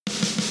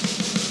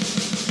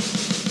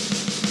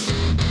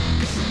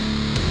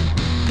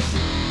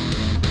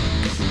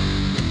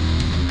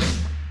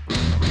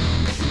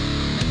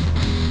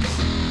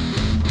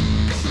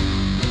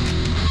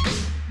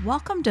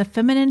welcome to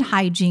Feminine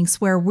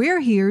Hijinks, where we're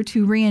here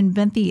to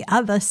reinvent the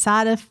other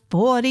side of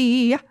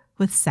 40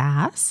 with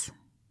sass.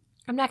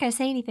 I'm not going to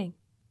say anything.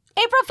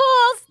 April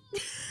Fools!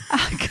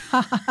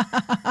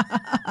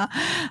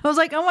 I was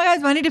like, oh my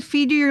God, do I need to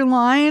feed you your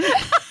line?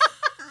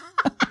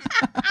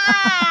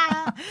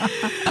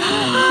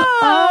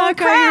 Oh,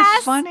 God,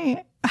 you're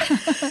funny.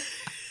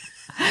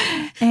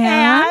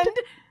 and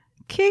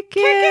kick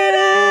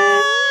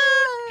it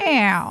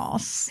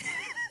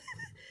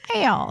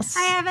else.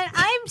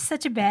 I'm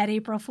such a bad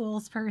April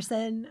Fool's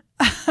person.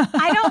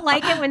 I don't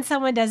like it when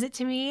someone does it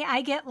to me.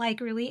 I get like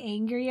really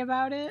angry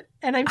about it,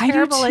 and I'm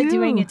terrible at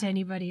doing it to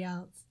anybody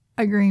else.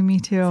 Agree,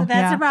 me too. So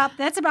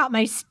that's about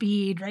my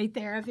speed right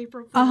there of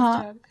April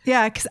Fool's joke.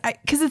 Yeah,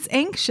 because it's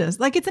anxious.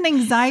 Like it's an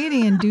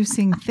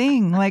anxiety-inducing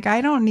thing. Like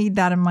I don't need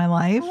that in my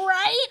life.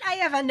 Right? I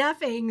have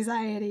enough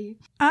anxiety.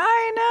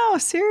 I know,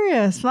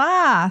 serious.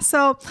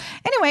 So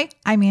anyway,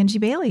 I'm Angie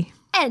Bailey.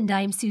 And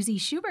I'm Susie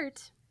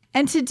Schubert.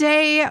 And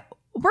today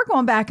we're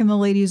going back in the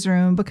ladies'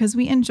 room because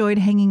we enjoyed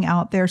hanging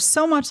out there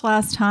so much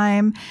last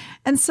time.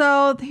 And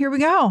so here we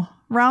go.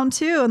 Round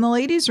 2 in the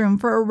ladies' room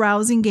for a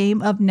rousing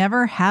game of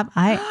Never Have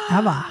I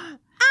Ever.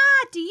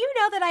 Do you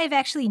know that I have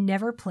actually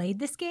never played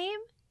this game?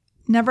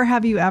 Never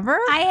have you ever?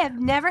 I have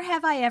never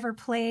have I ever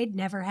played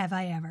Never Have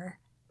I Ever.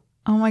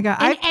 Oh my God.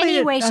 I played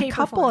any way, it shape, a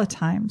couple of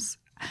times.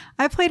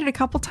 I played it a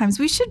couple times.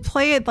 We should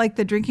play it like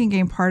the drinking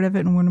game part of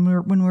it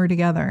when we're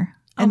together.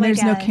 And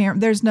there's no camera.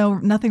 There's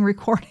nothing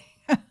recording.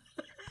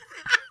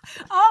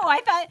 Oh,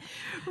 I thought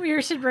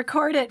we should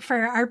record it for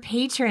our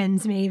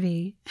patrons,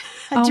 maybe.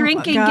 A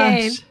drinking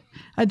game.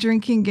 A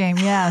drinking game.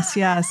 Yes.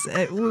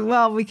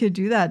 Well, we could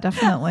do that.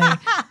 Definitely.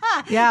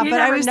 Yeah. But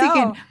I was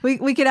thinking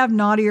we could have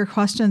naughtier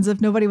questions if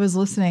nobody was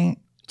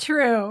listening.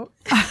 True.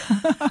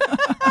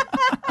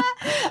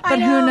 But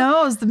who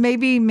knows?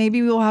 Maybe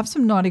we'll have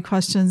some naughty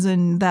questions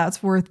and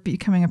that's worth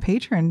becoming a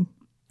patron.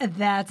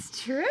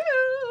 That's true.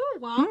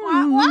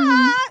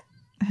 What?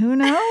 Who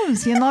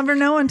knows? You'll never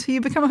know until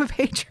you become a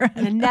patron.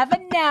 You never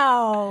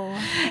know.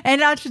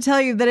 And I should tell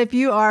you that if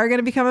you are going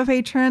to become a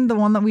patron, the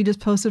one that we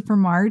just posted for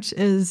March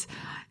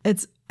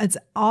it's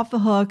off the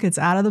hook. It's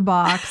out of the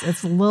box.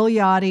 It's Lil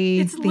Yachty.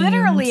 It's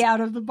literally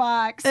out of the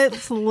box.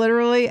 It's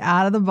literally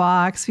out of the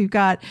box. We've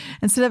got,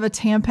 instead of a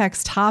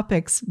Tampax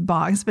Topics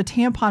box, a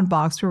tampon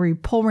box where we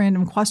pull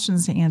random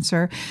questions to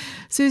answer,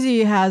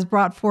 Susie has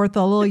brought forth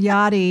a Lil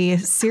Yachty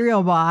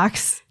cereal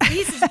box.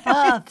 Reese's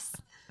Puffs.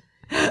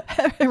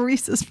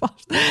 Reese's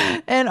Puffs.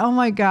 And oh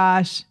my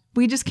gosh,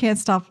 we just can't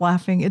stop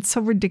laughing. It's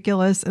so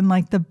ridiculous and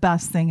like the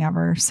best thing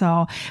ever.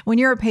 So when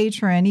you're a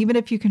patron, even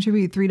if you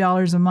contribute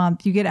 $3 a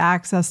month, you get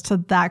access to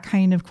that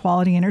kind of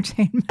quality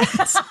entertainment.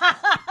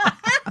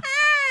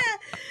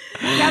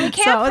 Now, we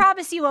can't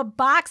promise you a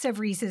box of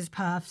Reese's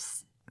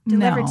Puffs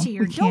delivered to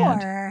your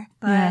door,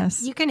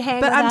 but you can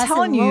hang with us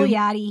and Lil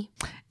Yachty.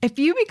 If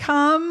you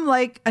become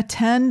like a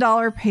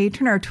 $10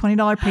 patron or a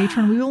 $20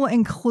 patron, we will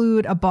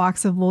include a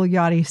box of Lil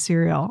Yachty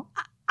cereal.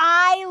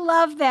 I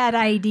love that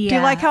idea. Do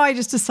you like how I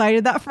just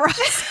decided that for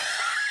us?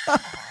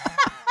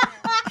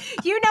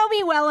 You know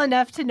me well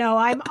enough to know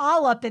I'm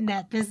all up in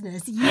that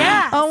business.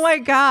 Yes. Oh my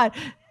God.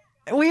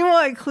 We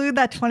will include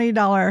that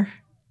 $20.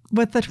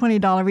 With the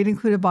 $20, we'd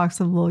include a box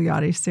of Lil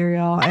Yachty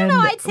cereal. I don't know.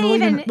 I'd say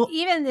even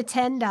the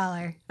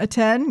 $10. A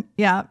 10?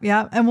 Yeah.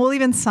 And we'll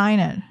even sign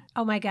it.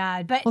 Oh my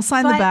God. But we'll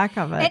sign the back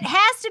of it. It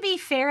has to be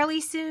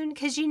fairly soon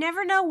because you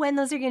never know when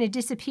those are going to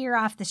disappear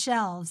off the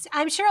shelves.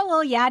 I'm sure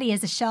Lil Yachty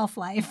has a shelf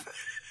life.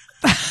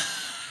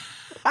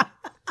 I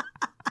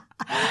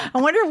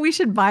wonder if we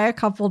should buy a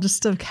couple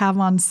just to have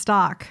on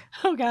stock.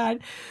 Oh God.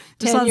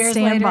 Just on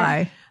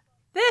standby.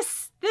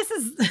 This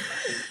is,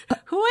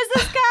 who is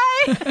this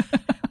guy?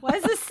 What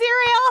is this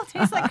cereal?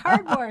 Tastes like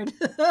cardboard.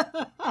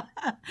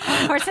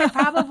 Of course, I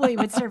probably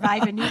would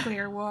survive a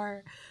nuclear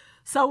war.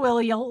 So will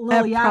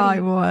Lil Yachty.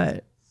 Probably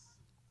would.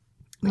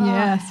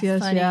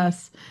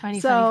 Yes. Funny.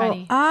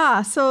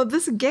 So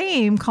this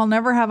game called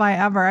Never Have I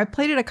Ever, I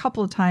played it a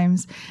couple of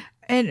times.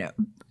 And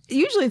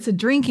usually it's a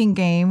drinking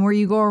game where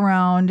you go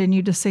around and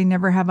you just say,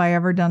 never have I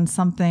ever done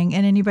something.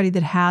 And anybody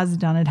that has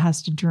done it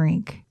has to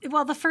drink.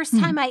 Well, the first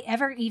time I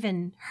ever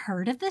even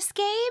heard of this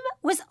game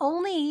was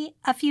only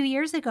a few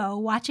years ago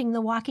watching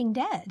The Walking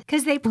Dead.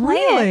 Because they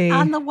play it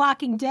on The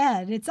Walking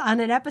Dead. It's on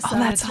an episode. Oh,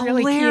 that's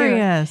really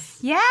hilarious.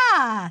 Cute.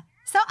 Yeah.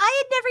 So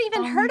I had never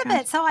even heard of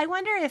it. So I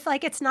wonder if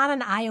like it's not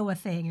an Iowa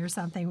thing or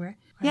something.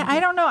 Yeah, I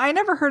don't know. I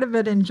never heard of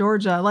it in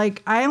Georgia.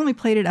 Like I only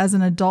played it as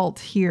an adult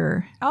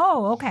here.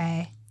 Oh,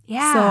 okay.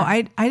 Yeah. So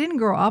I didn't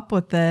grow up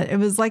with it. It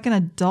was like an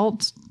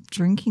adult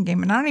drinking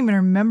game. And I don't even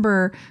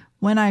remember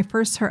when I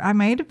first heard. I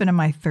might have been in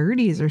my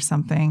 30s or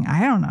something.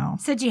 I don't know.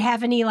 So do you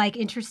have any like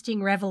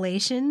interesting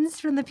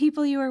revelations from the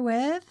people you were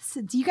with?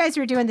 So you guys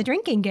were doing the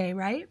drinking game,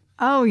 right?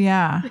 Oh,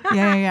 yeah.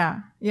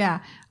 Yeah.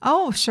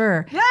 Oh,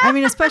 sure. I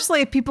mean,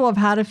 especially if people have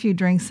had a few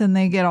drinks and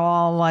they get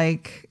all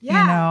like,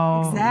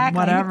 exactly.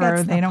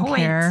 Whatever. They don't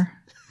care.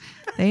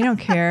 They don't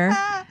care.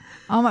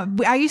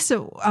 We used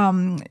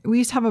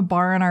to have a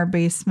bar in our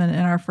basement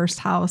in our first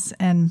house,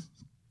 and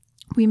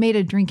we made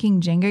a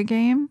drinking Jenga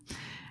game.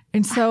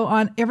 And so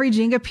on every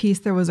Jenga piece,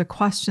 there was a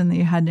question that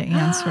you had to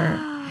answer.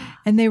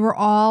 And they were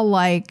all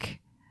like,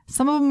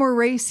 some of them were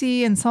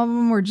racy and some of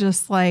them were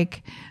just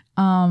like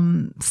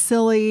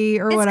silly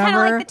or whatever. It's kind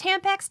of like the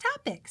Tampax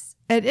topics.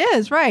 It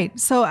is, right.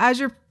 So as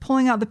you're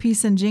pulling out the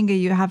piece in Jenga,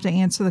 you have to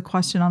answer the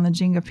question on the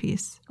Jenga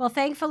piece. Well,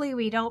 thankfully,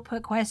 we don't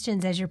put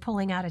questions as you're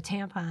pulling out a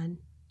tampon.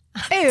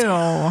 Ew.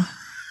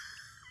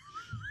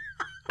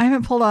 I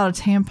haven't pulled out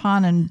a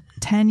tampon in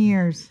 10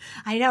 years.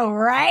 I know,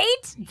 right?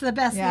 It's the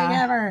best thing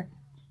ever.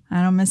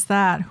 I don't miss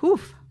that.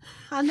 Whew.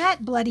 On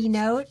that bloody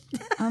note.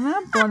 On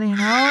that bloody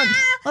note,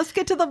 let's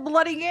get to the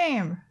bloody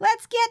game.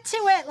 Let's get to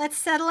it. Let's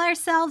settle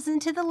ourselves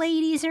into the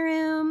ladies'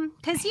 room.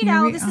 Because, you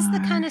know, this is the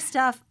kind of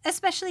stuff,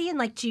 especially in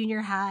like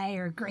junior high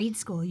or grade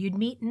school, you'd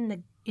meet in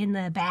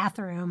the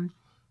bathroom,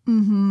 you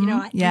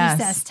know, at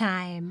recess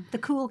time, the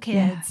cool kids.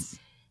 Yes.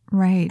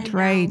 Right, and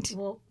right.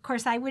 Now, well, of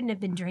course, I wouldn't have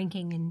been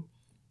drinking, and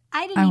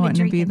I didn't even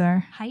drink in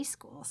high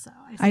school. So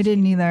I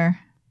didn't either.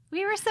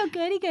 We were so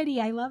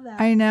goody-goody. I love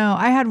that. I know.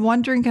 I had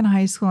one drink in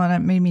high school and it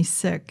made me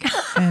sick.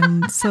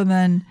 And so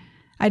then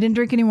I didn't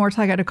drink anymore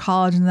till I got to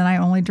college. And then I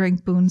only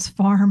drank Boone's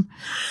Farm.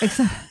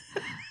 Except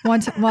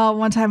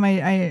one time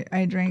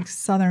I drank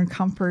Southern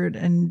Comfort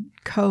and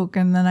Coke.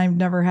 And then I've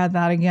never had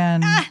that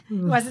again.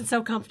 Wasn't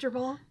so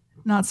comfortable?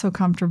 Not so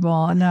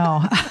comfortable.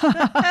 No.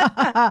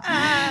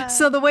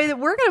 So the way that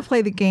we're going to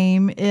play the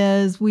game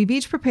is we've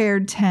each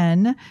prepared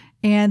 10.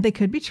 And they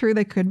could be true,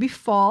 they could be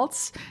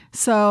false.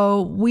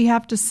 So we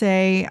have to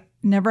say,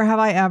 never have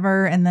I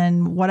ever, and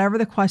then whatever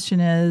the question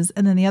is.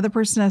 And then the other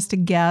person has to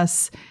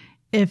guess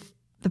if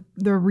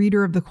the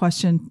reader of the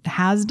question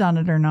has done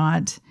it or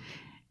not.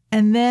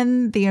 And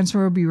then the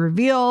answer will be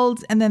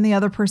revealed. And then the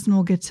other person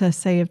will get to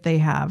say if they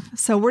have.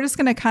 So we're just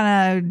going to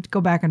kind of go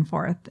back and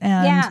forth.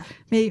 And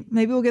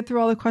maybe we'll get through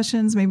all the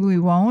questions. Maybe we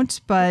won't.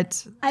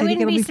 But I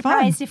wouldn't be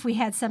surprised if we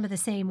had some of the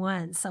same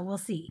ones. So we'll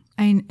see.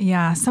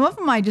 Some of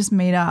them I just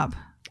made up.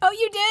 Oh,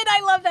 you did?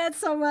 I love that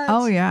so much.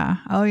 Oh,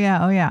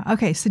 yeah.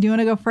 Okay, so do you want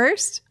to go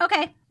first?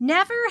 Okay.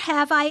 Never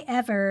have I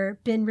ever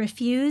been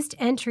refused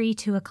entry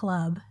to a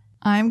club.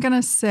 I'm going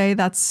to say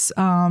that's...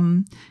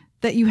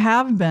 that you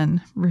have been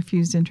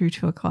refused entry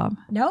to a club.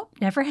 Nope,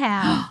 never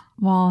have.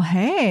 Well,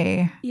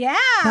 hey. Yeah.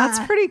 That's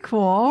pretty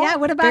cool. Yeah,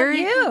 what about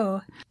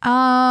you?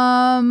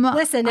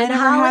 Listen, I never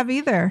have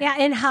either. Yeah,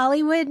 in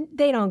Hollywood,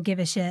 they don't give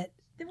a shit.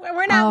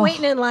 We're not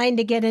waiting in line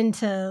to get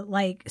into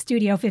like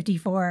Studio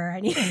 54 or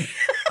anything.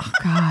 Oh,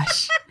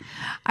 gosh.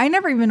 I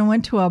never even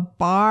went to a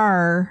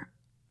bar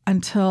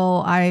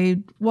until I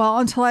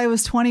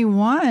was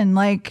 21.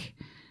 Like,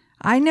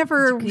 I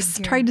never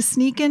tried to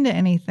sneak into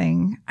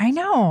anything. I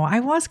know.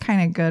 I was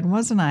kind of good,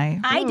 wasn't I?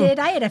 I did.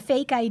 I had a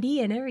fake ID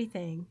and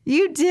everything.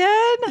 You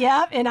did?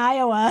 Yep, in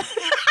Iowa.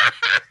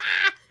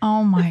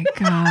 Oh, my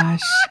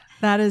gosh.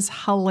 That is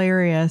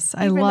hilarious.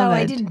 I love it. Even though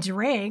I didn't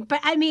drink.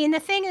 But, I mean, the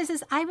thing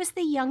is I was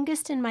the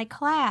youngest in my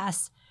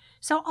class.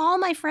 So all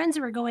my friends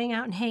were going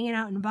out and hanging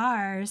out in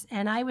bars,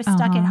 and I was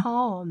stuck at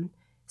home.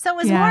 So it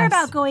was more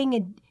about going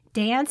and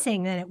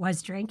dancing than it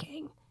was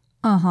drinking.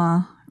 Uh-huh.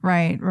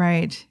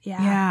 Right.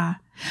 Yeah.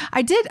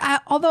 I did,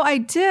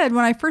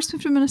 when I first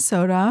moved to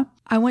Minnesota,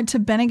 I went to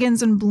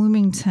Bennigan's in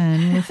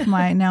Bloomington with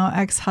my now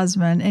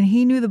ex-husband, and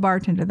he knew the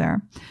bartender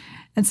there.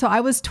 And so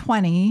I was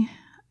 20.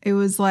 It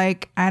was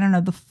like, I don't know,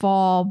 the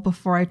fall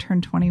before I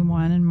turned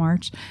 21 in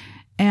March.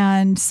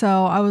 And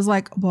so I was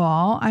like,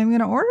 well, I'm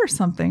going to order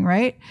something,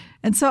 right?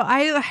 And so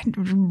I had,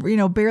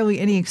 barely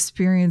any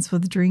experience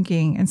with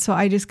drinking. And so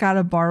I just got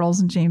a Bartles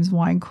and James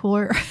wine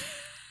cooler.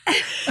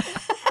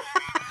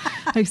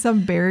 Like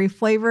some berry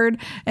flavored,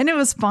 and it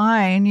was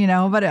fine,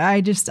 but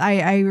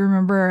I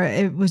remember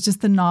it was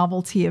just the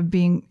novelty of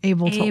being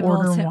able to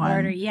order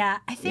one. Yeah.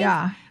 I think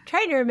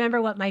trying to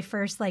remember what my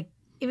first,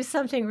 it was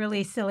something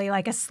really silly,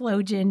 like a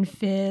slow gin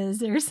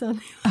fizz or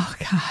something. Oh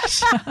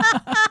gosh.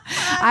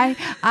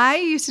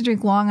 I used to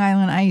drink Long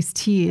Island iced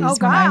teas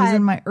when I was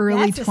in my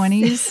early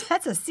 20s.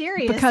 That's a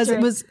serious because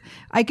drink.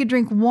 I could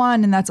drink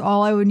one and that's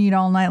all I would need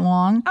all night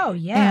long. Oh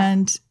yeah.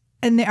 And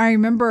I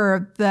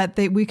remember that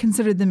we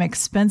considered them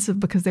expensive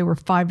because they were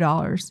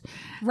 $5.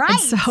 Right. And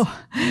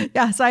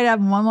so I'd have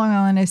one Long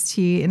Island iced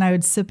tea and I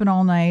would sip it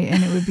all night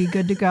and it would be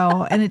good to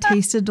go. And it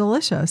tasted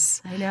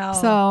delicious. I know.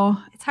 So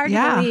it's hard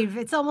to believe.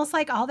 It's almost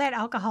like all that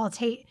alcohol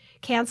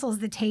cancels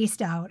the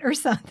taste out or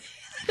something.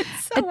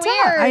 It's so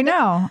weird. I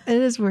know.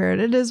 It is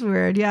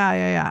weird.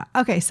 Yeah.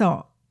 Okay.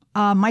 So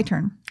my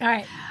turn. All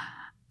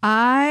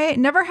right.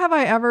 Never have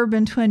I ever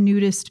been to a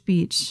nudist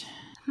beach.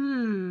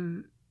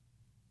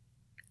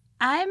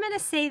 I'm going to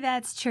say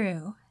that's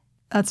true.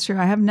 That's true.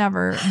 I have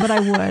never, but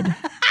I would.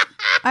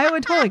 I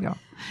would totally go.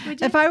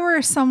 If I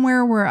were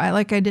somewhere where I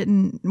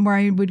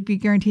would be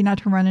guaranteed not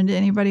to run into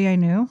anybody I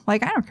knew, I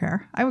don't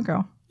care. I would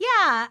go.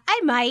 Yeah,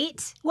 I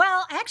might.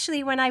 Well,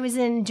 actually, when I was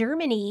in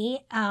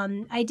Germany,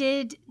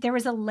 there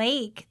was a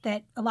lake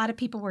that a lot of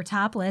people were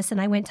topless,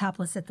 and I went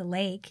topless at the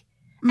lake.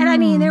 And I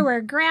mean, there were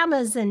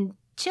grandmas and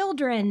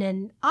children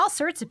and all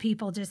sorts of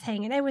people just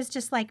hanging. It was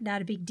just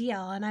not a big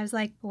deal. And I was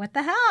like, what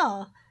the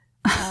hell?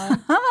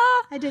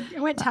 I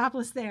went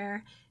topless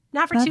there.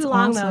 Not for That's too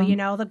long, awesome. though. You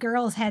know, the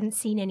girls hadn't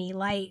seen any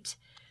light.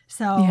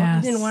 So Yes.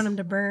 I didn't want them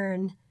to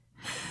burn.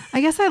 I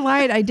guess I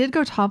lied. I did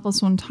go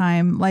topless one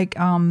time, like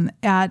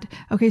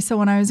so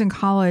when I was in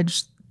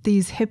college,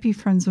 these hippie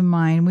friends of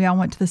mine, we all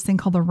went to this thing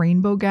called the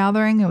Rainbow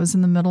Gathering. It was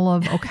in the middle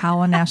of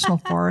Ocala National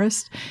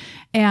Forest.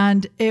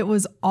 And it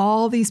was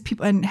all these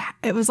people, and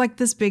it was like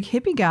this big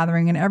hippie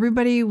gathering, and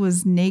everybody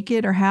was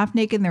naked or half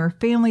naked, and there were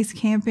families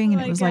camping,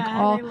 and it was like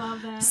all. I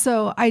love that.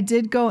 So I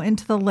did go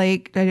into the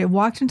lake. I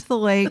walked into the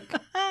lake,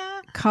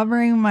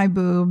 covering my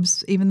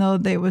boobs, even though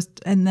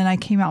and then I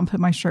came out and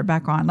put my shirt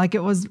back on. Like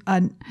it was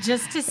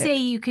just to say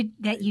you did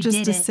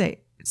it.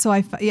 say. So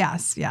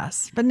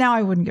yes. But now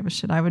I wouldn't give a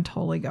shit. I would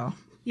totally go.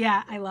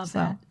 Yeah, I love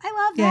that.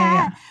 I love Yeah,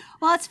 that. yeah.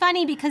 Well, it's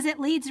funny because it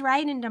leads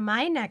right into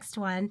my next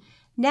one.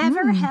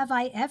 Never have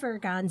I ever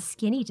gone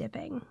skinny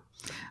dipping.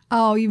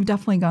 Oh, you've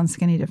definitely gone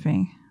skinny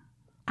dipping.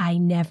 I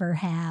never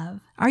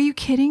have. Are you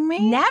kidding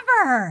me?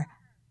 Never.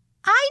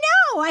 I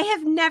know. I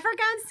have never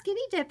gone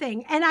skinny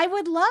dipping, and I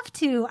would love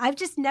to. I've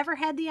just never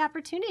had the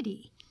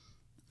opportunity.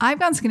 I've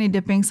gone skinny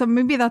dipping, so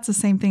maybe that's the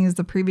same thing as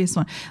the previous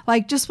one.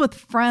 Like just with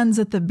friends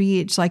at the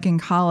beach, like in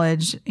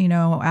college, you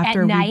know,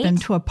 after we've been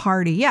to a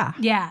party. Yeah.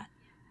 Yeah.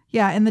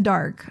 Yeah, in the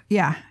dark.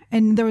 Yeah.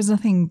 And there was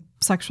nothing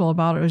sexual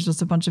about it. It was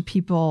just a bunch of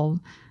people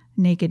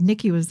naked.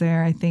 Nikki was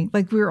there, I think.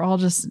 Like we were all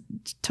just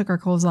took our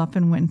clothes off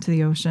and went into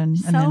the ocean.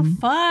 And then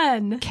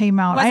fun. Came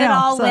out. Was it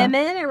all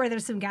women or were there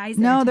some guys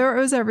there? No, there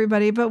was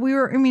everybody. But we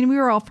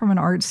were all from an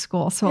art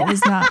school. So it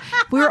was not,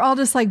 we were all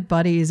just like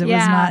buddies. It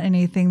was not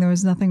anything. There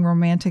was nothing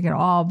romantic at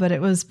all. But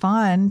it was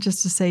fun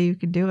just to say you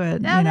could do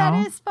it. No, you know?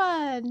 that is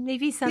fun.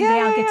 Maybe someday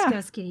I'll get to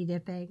go skinny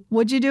dipping.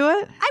 Would you do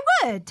it? I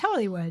would.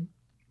 Totally would.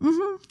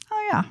 Mm-hmm.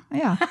 Oh, yeah.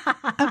 Yeah.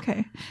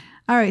 Okay.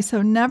 All right.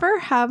 So never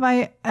have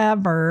I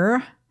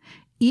ever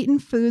eaten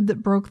food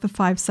that broke the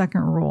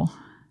 5-second rule.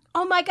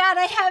 Oh my God,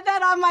 I have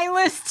that on my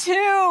list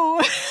too.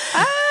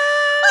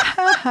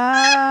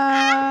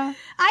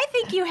 I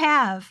think you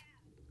have.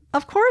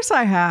 Of course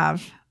I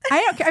have.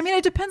 I mean,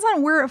 it depends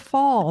on where it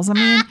falls. I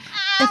mean,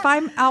 if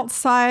I'm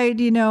outside,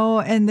 you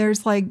know, and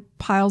there's like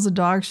piles of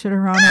dog shit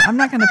around it, I'm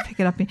not going to pick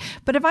it up.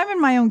 But if I'm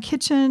in my own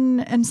kitchen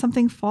and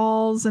something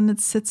falls and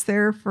it sits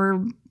there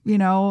for, you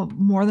know,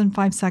 more than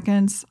 5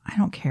 seconds, I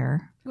don't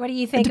care. What do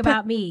you think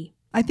about me?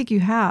 I think you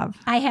have.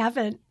 I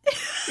haven't.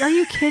 Are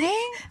you kidding?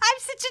 I'm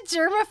such a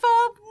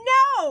germaphobe.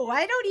 No,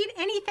 I don't eat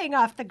anything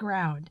off the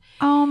ground.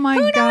 Oh my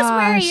gosh. Who knows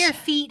where your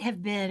feet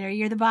have been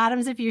or the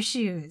bottoms of your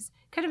shoes?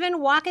 Could have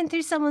been walking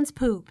through someone's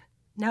poop.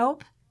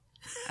 Nope.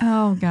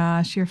 Oh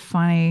gosh, you're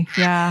funny.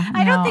 Yeah.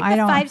 I don't think the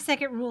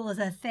 5-second rule is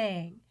a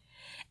thing.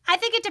 I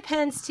think it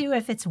depends too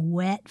if it's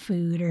wet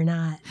food or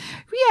not.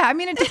 Yeah, I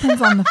mean it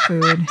depends on the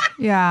food.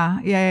 Yeah.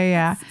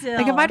 Still.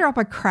 Like if I drop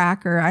a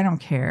cracker, I don't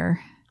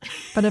care.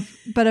 But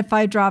if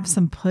I drop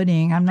some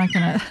pudding, I'm not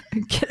gonna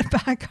get it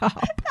back up.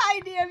 The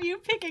idea of you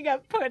picking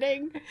up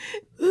pudding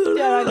down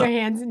on your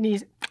hands and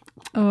knees.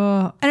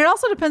 And it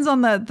also depends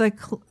on the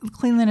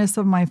cleanliness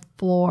of my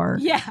floor.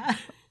 Yeah.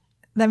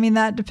 I mean,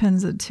 that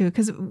depends too,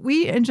 because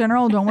we in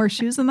general don't wear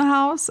shoes in the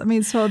house. I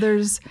mean, so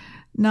there's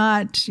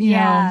not, you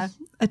know,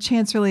 a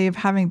chance really of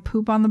having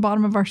poop on the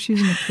bottom of our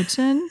shoes in the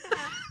kitchen.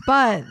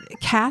 But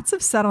cats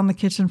have sat on the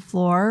kitchen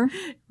floor.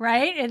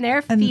 Right? And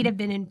their feet have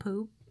been in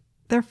poop.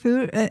 Their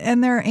food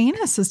and their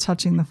anus is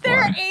touching the floor.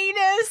 Their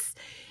anus.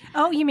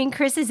 Oh, you mean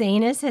Chris's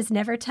anus has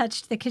never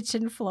touched the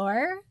kitchen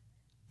floor?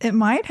 It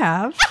might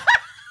have.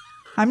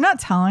 I'm not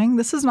telling.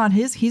 This is not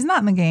his. He's not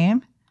in the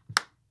game.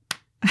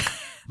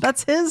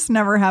 That's his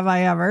never have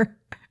I ever.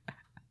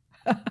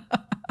 Of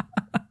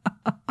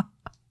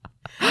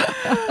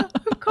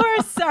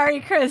course. Sorry,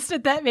 Chris,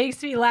 but that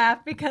makes me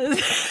laugh because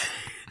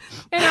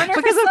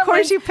of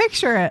course you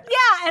picture it.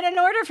 Yeah, and in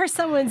order for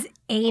someone's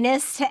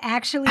anus to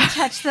actually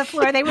touch the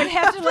floor, they would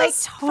have to like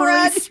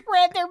totally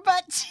spread their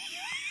butt cheeks.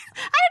 I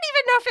don't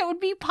even know if it would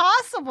be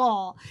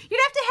possible. You'd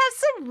have to have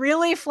some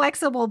really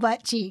flexible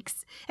butt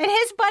cheeks. And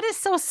his butt is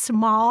so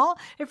small,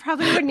 it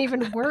probably wouldn't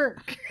even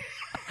work.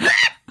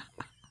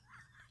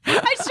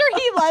 I'm sure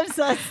he loves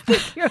us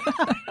thinking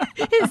about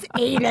his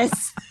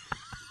anus.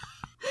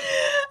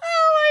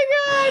 Oh my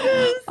God.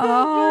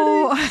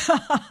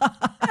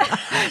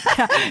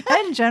 Yeah.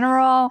 In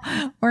general,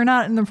 we're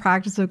not in the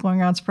practice of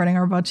going around spreading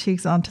our butt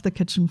cheeks onto the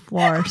kitchen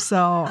floor.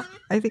 So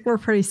I think we're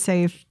pretty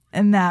safe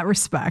in that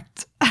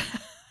respect. Oh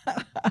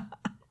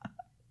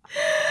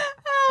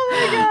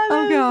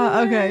my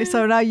God. Okay,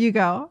 so now you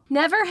go.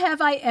 Never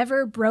have I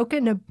ever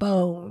broken a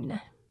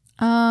bone.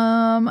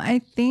 I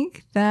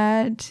think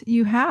that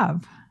you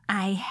have.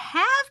 I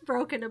have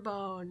broken a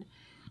bone.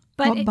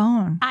 But what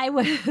bone? I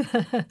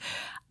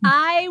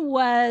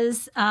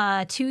was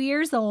 2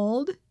 years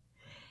old.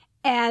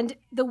 And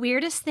the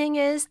weirdest thing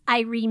is I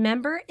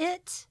remember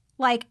it.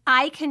 Like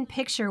I can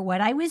picture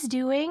what I was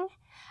doing.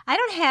 I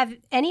don't have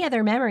any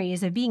other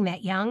memories of being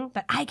that young,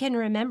 but I can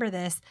remember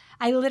this.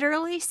 I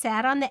literally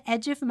sat on the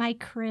edge of my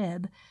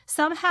crib.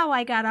 Somehow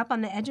I got up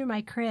on the edge of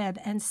my crib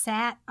and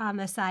sat on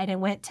the side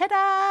and went,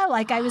 ta-da,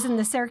 like I was in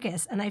the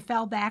circus, and I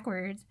fell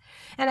backwards.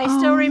 And I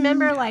still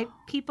remember like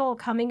people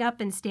coming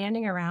up and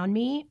standing around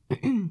me.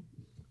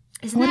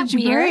 Isn't What that did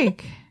you weird?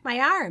 break? My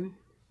arm.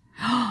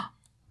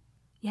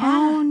 Yeah.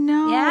 Oh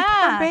no,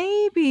 Yeah. poor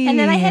baby. And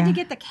then I had to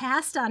get the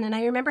cast on, and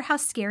I remember how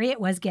scary it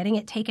was getting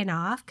it taken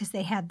off because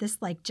they had this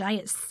like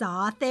giant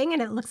saw thing,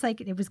 and it looks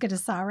like it was going to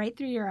saw right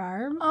through your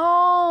arm.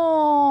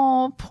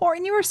 Oh, poor,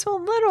 and you were so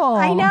little.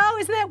 I know,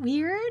 isn't that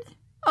weird?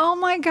 Oh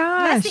my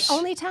gosh. That's the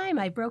only time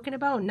I've broken a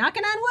bone.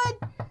 Knocking on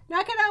wood.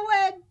 Knocking on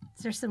wood.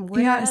 Is there some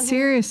wood? Yeah, around here?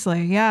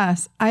 seriously,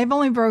 yes. I've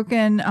only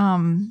broken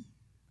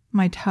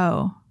my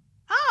toe.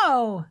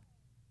 Oh.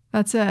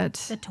 That's it.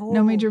 The toe.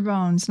 No major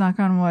bones, knock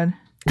on wood.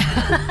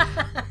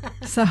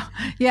 So,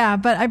 yeah,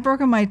 but I've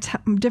broken my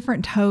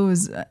different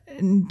toes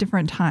in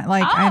different times.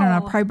 Like, I don't know,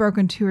 Oh. probably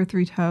broken 2 or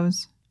 3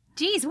 toes.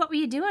 Geez, what were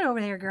you doing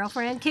over there,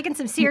 girlfriend? Kicking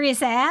some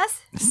serious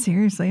ass?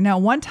 Seriously. No,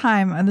 one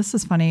time, and this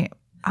is funny.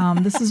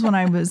 This is when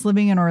I was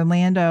living in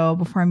Orlando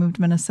before I moved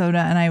to Minnesota,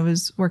 and I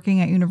was working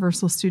at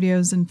Universal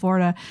Studios in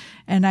Florida,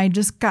 and I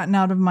just gotten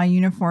out of my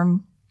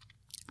uniform,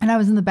 and I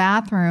was in the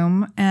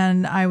bathroom,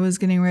 and I was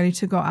getting ready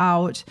to go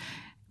out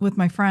with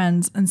my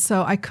friends, and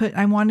so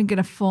I wanted to get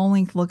a full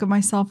length look at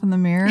myself in the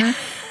mirror,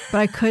 but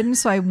I couldn't,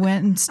 so I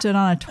went and stood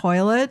on a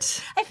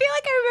toilet. I feel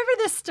like I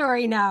remember this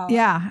story now.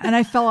 Yeah, and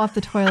I fell off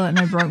the toilet and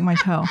I broke my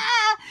toe.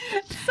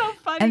 So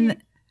funny.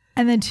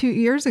 And then 3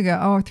 years ago,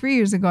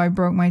 I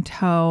broke my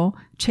toe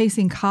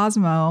chasing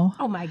Cosmo.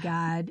 Oh my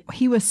God.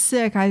 He was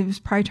sick. I was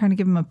probably trying to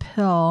give him a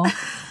pill.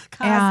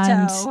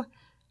 Cosmo.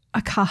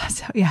 A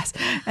Cosmo, yes.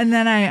 And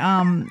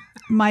then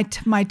my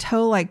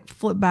toe like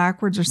flipped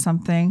backwards or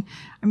something.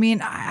 I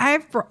mean,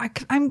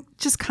 I'm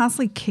just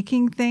constantly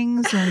kicking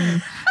things,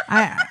 and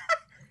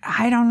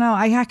I don't know.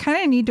 I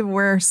kind of need to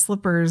wear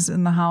slippers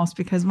in the house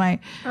because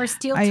Or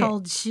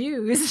steel-toed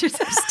shoes.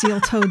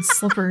 steel-toed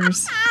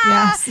slippers.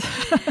 Yes.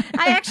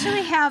 I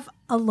actually have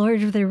a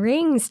Lord of the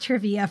Rings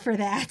trivia for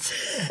that.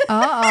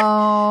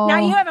 Uh-oh. Now,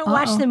 you haven't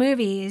watched the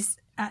movies.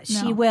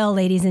 She will,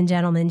 ladies and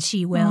gentlemen,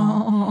 she will.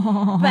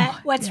 Oh, But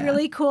what's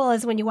really cool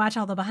is when you watch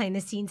all the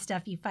behind-the-scenes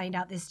stuff, you find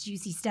out this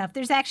juicy stuff.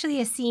 There's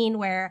actually a scene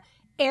where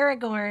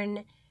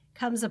Aragorn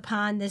comes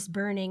upon this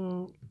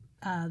burning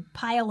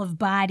pile of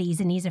bodies,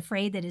 and he's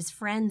afraid that his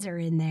friends are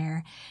in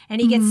there.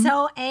 And he gets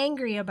so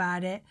angry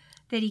about it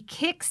that he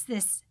kicks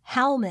this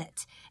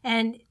helmet.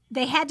 And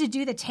they had to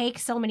do the take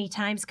so many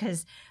times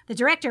because the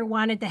director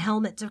wanted the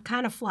helmet to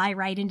kind of fly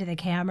right into the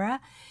camera.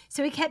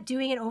 So he kept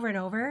doing it over and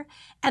over.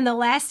 And the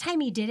last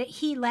time he did it,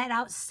 he let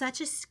out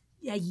such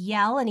a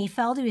yell, and he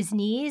fell to his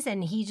knees,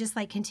 and he just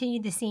like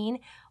continued the scene.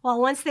 Well,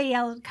 once they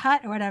yelled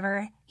cut or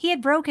whatever, he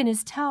had broken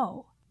his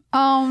toe.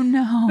 Oh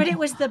no. But it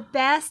was the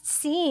best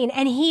scene.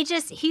 And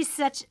he's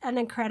such an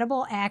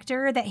incredible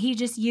actor that he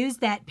just used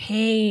that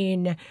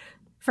pain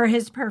for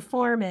his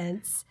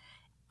performance.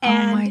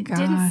 And Oh my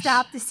didn't gosh.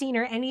 stop the scene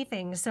or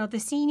anything. So the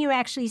scene you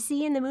actually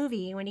see in the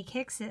movie when he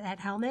kicks that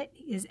helmet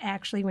is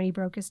actually when he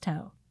broke his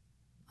toe.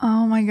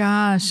 Oh my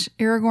gosh.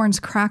 Aragorn's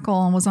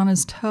crackle was on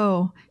his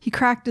toe. He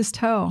cracked his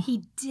toe.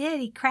 He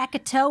did. He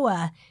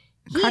Krakatoa.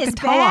 He is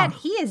Krakatoa. bad.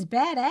 He is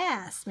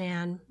badass,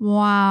 man.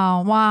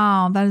 Wow.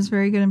 Wow. That is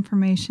very good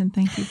information.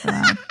 Thank you for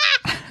that.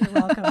 You're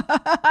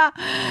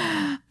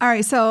welcome. All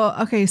right. So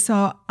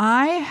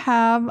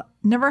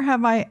never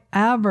have I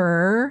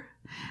ever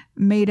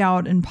made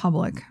out in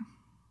public.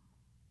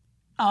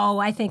 Oh,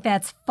 I think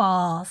that's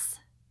false.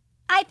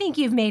 I think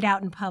you've made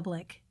out in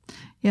public.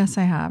 Yes,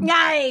 I have.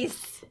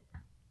 Nice.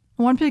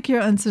 One particular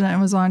incident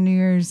was on New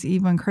Year's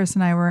Eve when Chris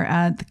and I were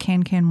at the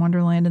Can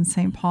Wonderland in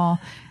St. Paul,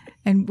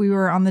 and we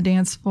were on the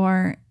dance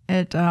floor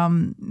at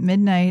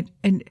midnight,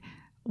 and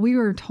we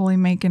were totally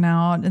making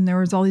out, and there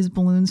was all these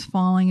balloons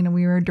falling, and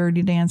we were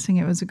dirty dancing.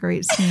 It was a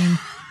great scene.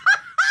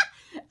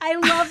 I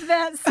love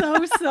that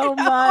so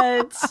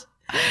much.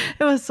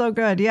 It was so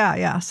good.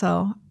 Yeah.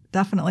 So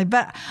definitely.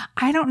 But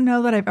I don't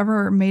know that I've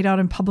ever made out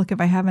in public if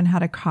I haven't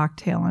had a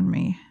cocktail in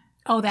me.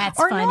 Oh, that's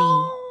Or funny.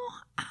 no,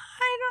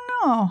 I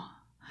don't know.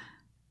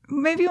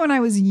 Maybe when I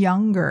was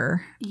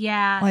younger,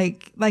 Yeah.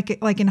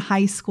 like in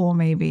high school,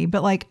 maybe.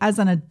 But like as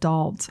an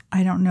adult,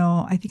 I don't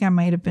know. I think I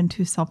might have been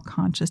too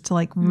self-conscious to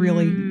like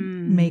really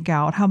make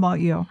out. How about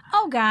you?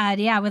 Oh, God.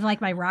 Yeah. With like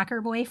my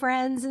rocker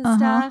boyfriends and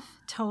stuff.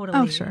 Totally.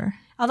 Oh, sure.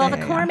 Although Yeah, the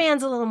yeah, core yeah.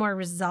 man's a little more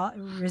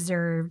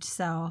reserved.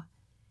 So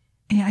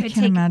Yeah, I It'd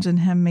can't take- imagine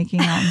him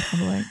making out in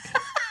public.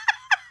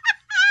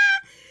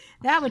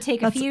 that would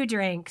take a few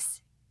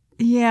drinks.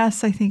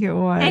 Yes, I think it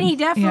would. And he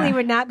definitely Yeah.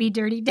 would not be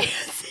dirty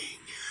dancing.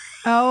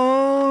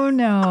 Oh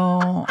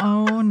no.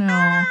 Oh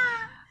no.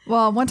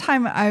 Well, one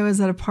time I was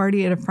at a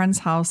party at a friend's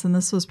house, and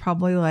this was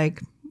probably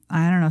like,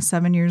 I don't know,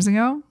 7 years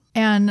ago.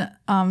 And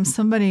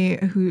somebody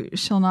who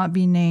shall not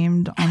be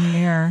named on the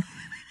air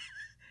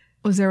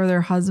was there with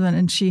her husband,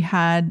 and she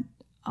had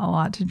a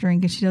lot to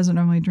drink, and she doesn't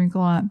normally drink a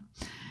lot.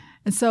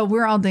 And so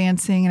we're all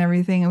dancing and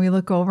everything. And we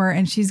look over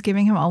and she's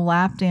giving him a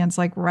lap dance,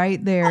 like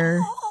right there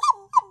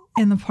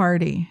in the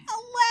party. A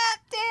lap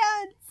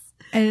dance.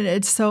 And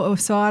it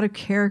was so out of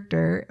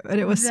character, but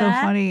it was so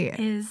funny.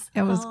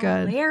 It was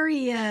good.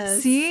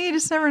 Hilarious. See, you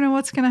just never know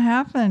what's going to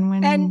happen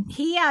when. And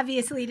he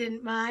obviously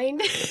didn't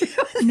mind.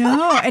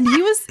 No, and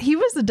he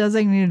was the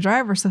designated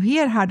driver, so he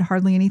had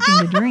hardly anything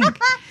to drink.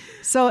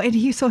 So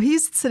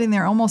he's sitting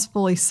there almost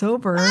fully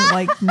sober,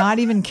 like not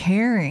even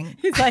caring.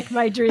 He's like,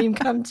 my dream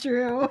come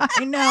true.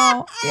 I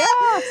know.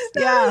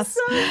 Yes.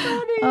 So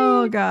funny.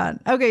 Oh God.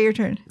 Okay, your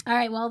turn. All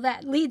right. Well,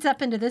 that leads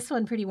up into this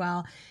one pretty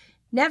well.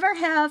 Never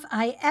have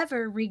I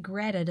ever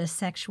regretted a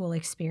sexual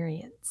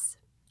experience.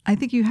 I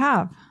think you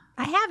have.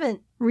 I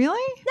haven't.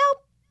 Really?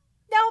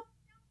 Nope.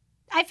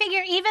 I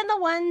figure even the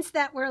ones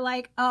that were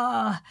like,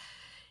 oh,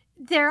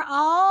 they're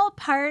all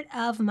part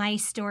of my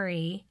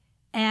story.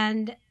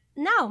 And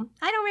no,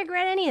 I don't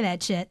regret any of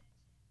that shit.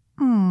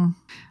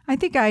 I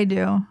think I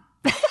do.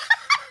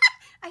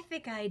 I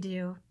think I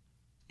do.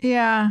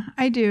 Yeah,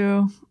 I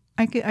do.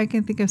 I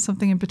can think of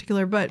something in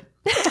particular, but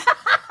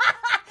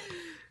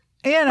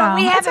but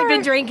we haven't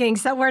been drinking,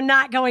 so we're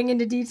not going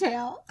into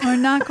detail. We're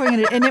not going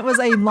into, and it was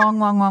a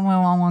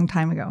long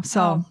time ago.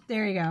 So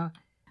there you go.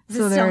 Does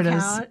so it there still it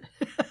count?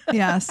 is.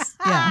 Yes.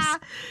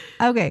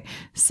 Okay.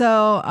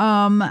 So,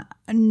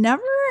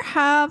 never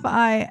have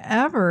I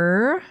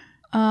ever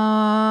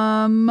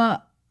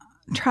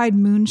tried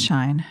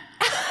moonshine.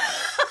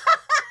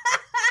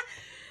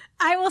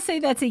 I will say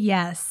that's a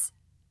yes.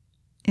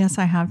 Yes,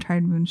 I have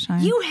tried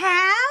moonshine. You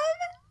have?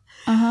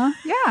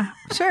 Yeah,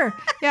 sure.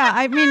 Yeah,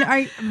 I mean,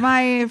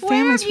 my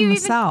family's from the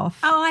South.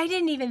 Oh, I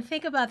didn't even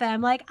think about that.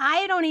 I'm like,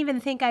 I don't even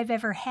think I've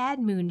ever had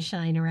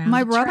moonshine around.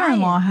 My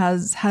brother-in-law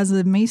has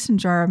a mason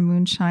jar of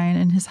moonshine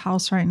in his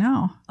house right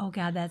now. Oh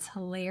God, that's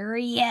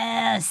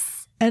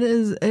hilarious. It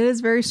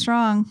is very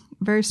strong,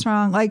 very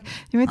strong. Like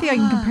the only thing I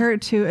can compare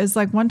it to is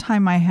like one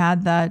time I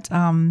had that.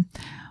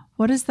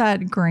 What is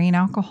that grain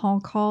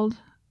alcohol called?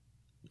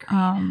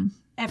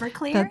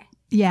 Everclear.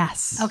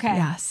 Yes. Okay.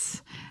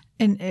 Yes.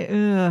 And it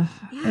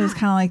was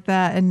kind of like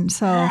that. And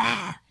so,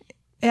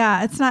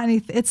 yeah, it's not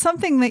anything. It's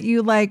something that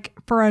you like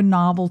for a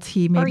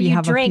novelty, maybe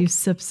have a few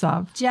sips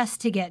of.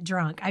 Just to get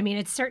drunk. I mean,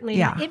 it's certainly,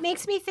 it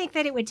makes me think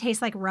that it would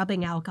taste like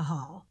rubbing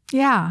alcohol.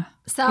 Yeah.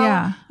 So,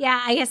 yeah,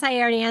 I guess I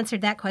already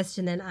answered that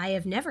question then. I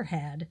have never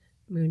had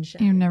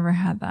moonshine. You've never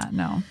had that,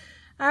 no.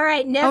 All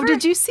right, never. Oh,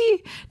 did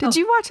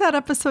you watch that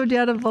episode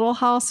yet of Little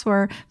House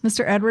where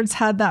Mr. Edwards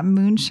had that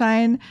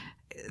moonshine?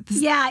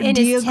 In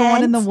his tent.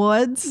 Going in the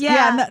woods.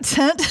 Yeah, in that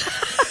tent.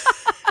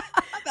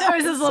 There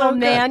was this little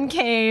man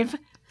cave.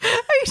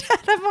 I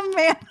had have a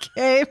man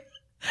cave.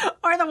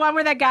 Or the one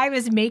where that guy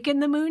was making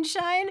the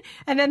moonshine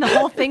and then the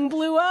whole thing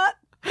blew up.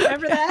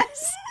 Remember that?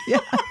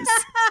 Yes.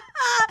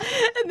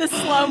 And the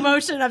slow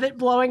motion of it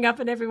blowing up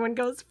and everyone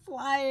goes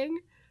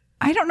flying.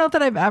 I don't know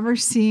that I've ever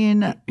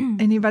seen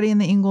anybody in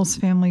the Ingalls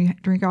family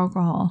drink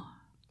alcohol.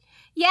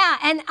 Yeah,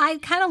 and I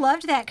kind of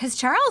loved that because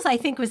Charles, I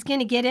think, was going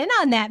to get in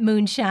on that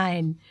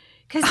moonshine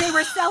because they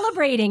were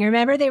celebrating.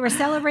 Remember, they were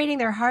celebrating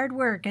their hard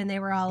work and they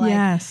were all like,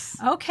 yes.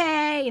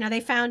 Okay. They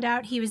found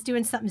out he was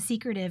doing something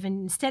secretive.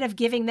 And instead of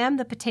giving them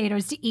the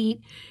potatoes to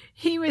eat,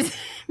 he was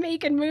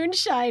making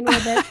moonshine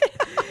with it.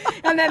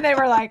 And then they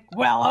were like,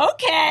 well,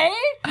 okay.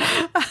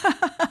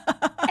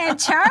 And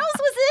Charles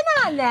was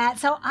in on that.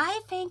 So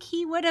I think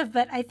he would have,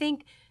 but I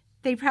think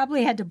they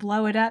probably had to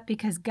blow it up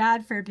because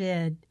God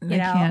forbid,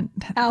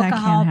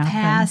 alcohol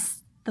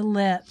pass the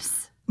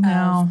lips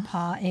of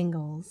Pa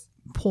Ingalls.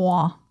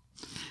 Paw.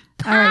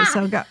 All right,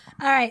 so go.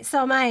 All right,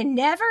 so mine.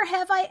 Never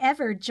have I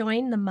ever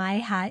joined the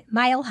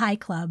Mile High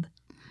Club.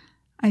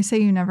 I say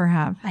you never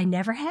have. I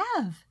never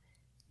have.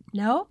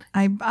 Nope.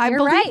 I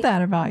believe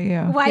that about you.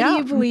 Why do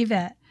you believe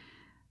it?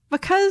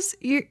 Because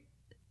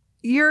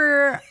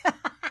you're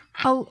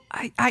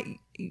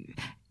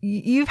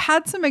you've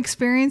had some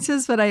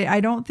experiences, but I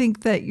don't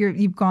think that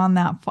you've gone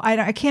that far.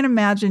 I can't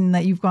imagine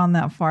that you've gone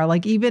that far,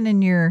 like even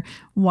in your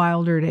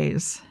wilder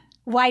days.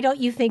 Why don't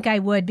you think I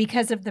would?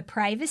 Because of the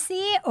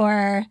privacy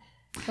or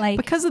like?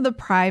 Because of the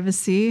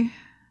privacy.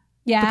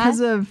 Yeah. Because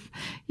of,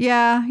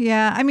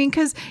 yeah. I mean,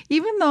 because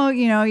even though,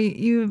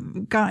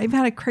 you've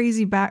had a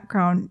crazy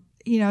background,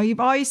 you've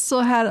always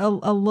still had a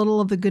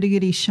little of the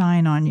goody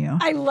shine on you.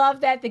 I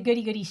love that, the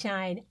goody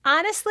shine.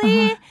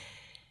 Honestly,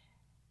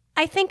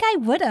 I think I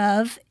would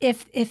have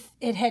if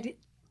it had,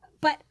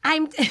 but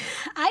I'm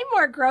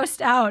more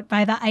grossed out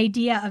by the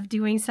idea of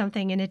doing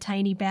something in a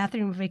tiny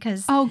bathroom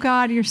because oh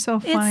God, you're so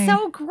funny. It's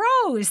so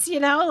gross,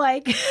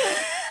 like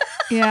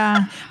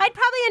yeah. I'd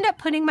probably end up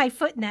putting my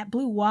foot in that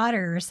blue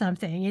water or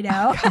something,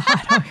 Oh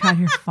God,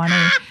 you're funny.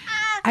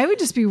 I would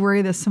just be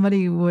worried that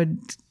somebody would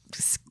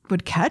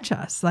catch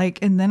us,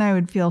 and then I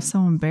would feel so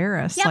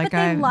embarrassed. Yeah, but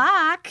they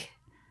lock,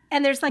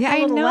 and there's a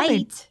little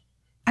light.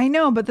 I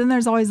know, but then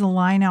there's always a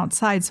line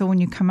outside. So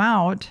when you come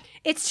out,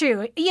 it's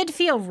true. You'd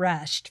feel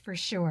rushed for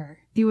sure.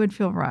 You would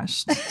feel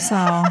rushed.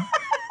 So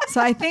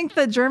I think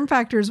the germ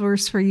factor is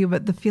worse for you,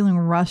 but the feeling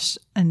rushed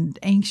and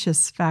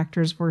anxious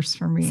factor is worse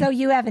for me. So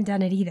you haven't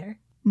done it either.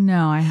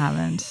 No, I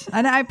haven't.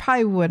 And I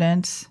probably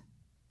wouldn't.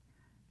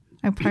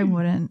 Not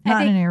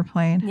in an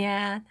airplane.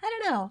 Yeah. I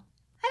don't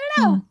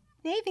know.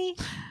 Maybe.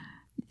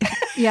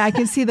 Yeah, I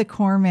can see the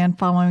corn man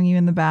following you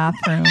in the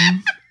bathroom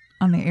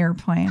on the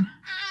airplane.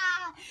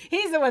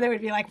 He's the one that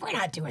would be like, we're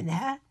not doing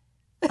that.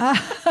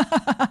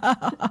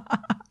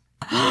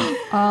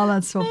 Oh,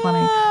 that's so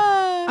funny.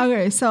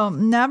 Okay, so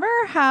never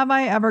have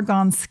I ever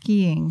gone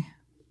skiing.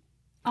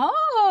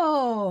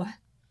 Oh.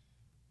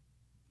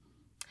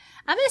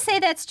 I'm going to say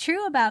that's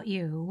true about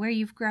you, where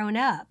you've grown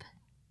up.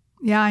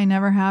 Yeah, I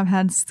never have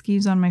had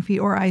skis on my feet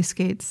or ice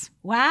skates.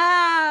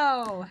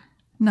 Wow.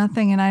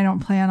 Nothing, and I don't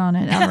plan on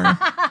it ever.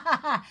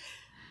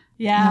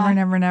 Yeah.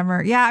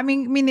 Never. Yeah, I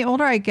mean, the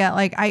older I get,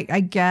 like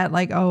I get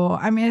like, oh,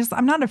 I mean,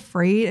 I'm not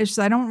afraid. It's just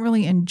I don't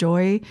really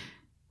enjoy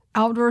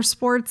outdoor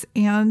sports,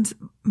 and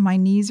my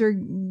knees are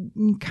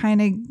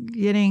kind of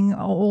getting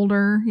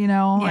older, you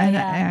know, and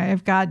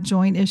I've got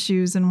joint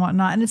issues and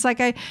whatnot. And it's like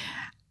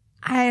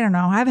I don't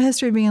know. I have a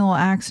history of being a little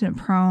accident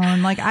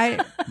prone. Like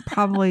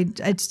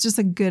it's just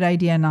a good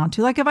idea not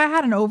to. Like if I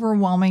had an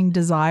overwhelming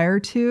desire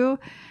to,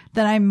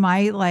 then I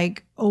might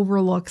like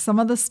overlook some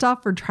of the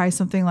stuff or try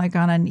something like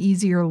on an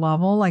easier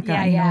level, like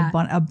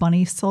a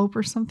bunny slope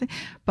or something.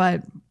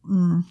 But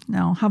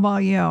no. How about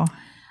you?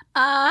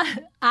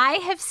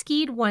 I have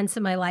skied once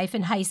in my life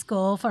in high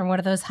school for one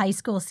of those high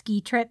school ski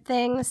trip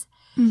things.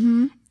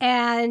 Mm-hmm.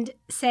 And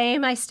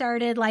same, I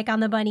started like on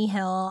the bunny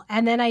hill,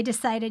 and then I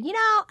decided,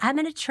 I'm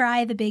going to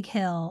try the big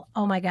hill.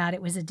 Oh my God,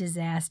 it was a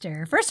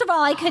disaster. First of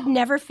all, I could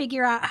never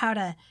figure out how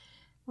to,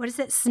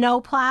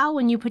 snow plow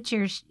when you put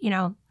your,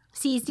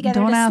 skis together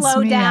to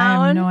slow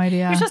down. I have no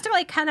idea. You're supposed to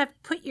like kind of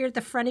put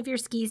the front of your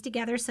skis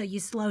together so you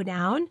slow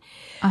down.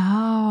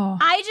 Oh.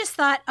 I just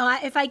thought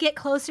if I get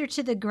closer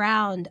to the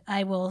ground,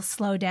 I will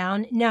slow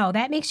down. No,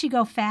 that makes you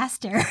go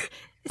faster.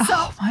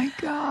 Oh my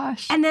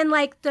gosh. And then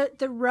like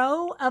the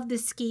row of the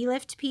ski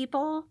lift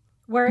people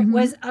where it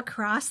was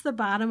across the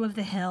bottom of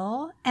the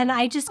hill, and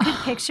I just could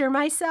picture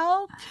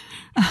myself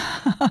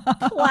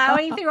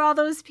plowing through all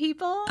those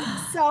people.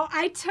 So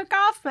I took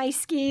off my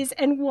skis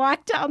and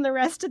walked down the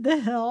rest of the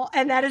hill,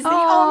 and that is the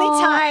only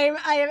time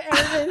I have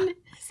ever been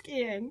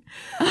skiing.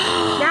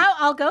 Now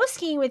I'll go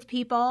skiing with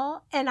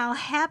people, and I'll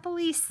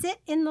happily sit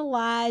in the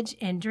lodge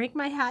and drink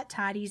my hot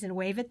toddies and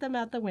wave at them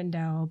out the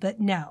window. But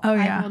no,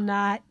 I will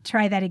not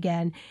try that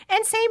again.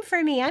 And same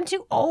for me. I'm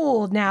too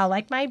old now.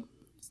 Like my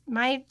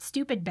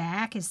stupid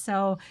back is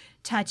so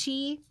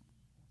touchy.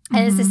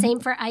 And it's the same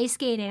for ice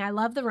skating. I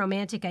love the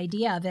romantic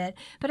idea of it,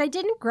 but I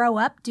didn't grow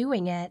up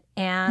doing it.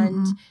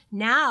 And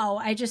now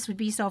I just would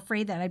be so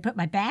afraid that I'd put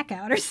my back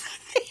out or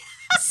something.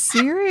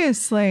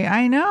 Seriously.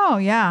 I know.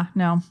 Yeah.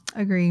 No,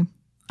 agree.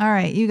 All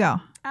right. You go.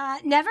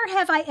 Never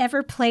have I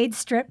ever played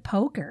strip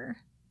poker.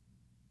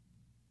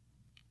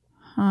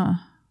 Huh.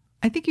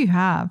 I think you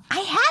have. I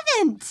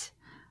haven't.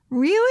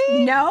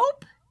 Really?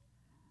 Nope.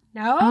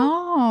 No.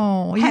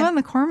 Oh, you and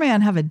the corn man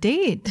have a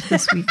date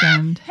this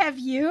weekend. Have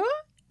you?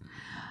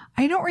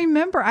 I don't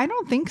remember. I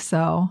don't think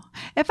so.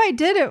 If I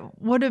did, it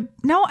would have.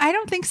 No, I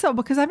don't think so,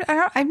 because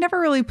I've never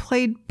really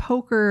played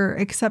poker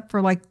except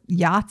for like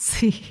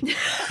Yahtzee.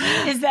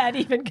 Is that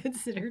even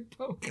considered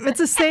poker? It's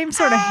the same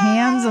sort of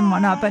hands and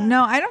whatnot, but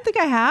no, I don't think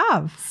I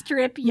have.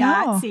 Strip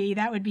Yahtzee. No.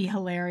 That would be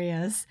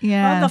hilarious.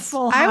 Yeah, the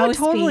full house. I would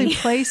totally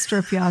play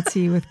strip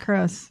Yahtzee with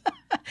Chris.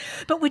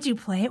 But would you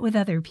play it with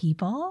other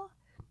people?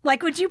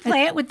 Like, would you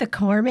play it with the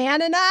corn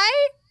man and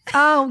I?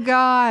 Oh,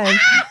 God.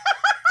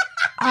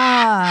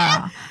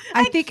 I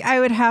think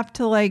I would have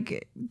to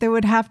there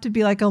would have to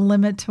be like a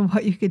limit to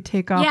what you could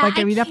take off. Yeah, like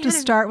we'd have to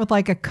start with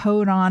like a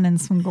coat on and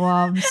some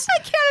gloves. I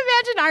can't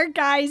imagine our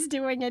guys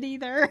doing it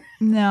either.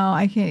 No,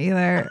 I can't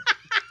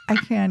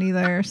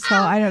either. So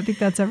I don't think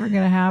that's ever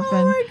going to happen.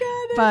 Oh my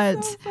God.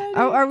 That's so funny.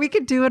 Or we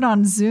could do it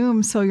on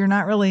Zoom so you're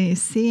not really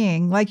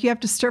seeing. Like you have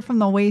to start from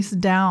the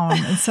waist down.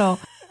 And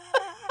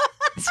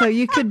so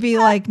you could be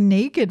like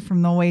naked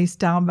from the waist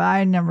down, but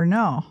I never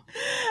know.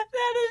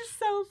 That is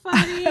so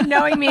funny.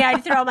 Knowing me,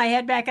 I'd throw my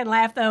head back and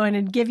laugh though,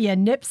 and give you a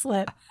nip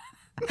slip.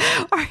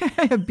 Or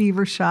a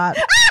beaver shot.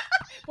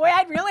 Boy,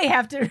 I'd really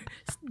have to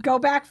go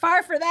back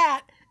far for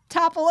that.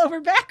 Topple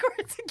over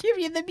backwards and give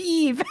you the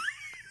beeve.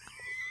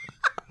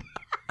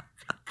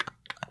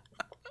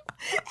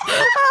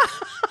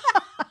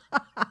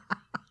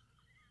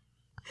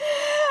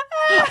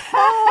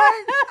 Oh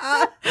my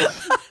God.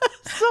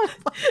 So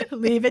funny.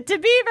 Leave it to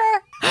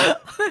Beaver. How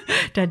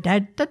did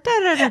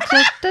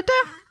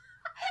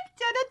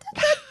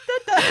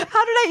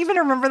I even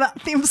remember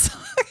that theme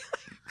song?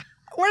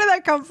 Where did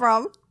that come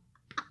from?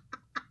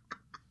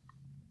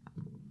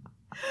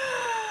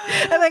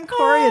 And then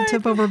Corey would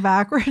tip over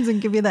backwards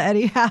and give you the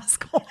Eddie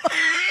Haskell.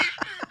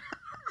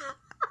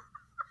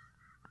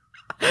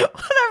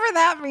 Whatever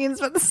that means,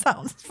 but it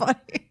sounds funny.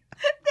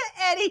 The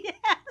Eddie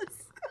Haskell.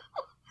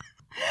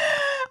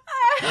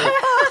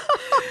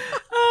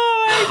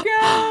 Oh my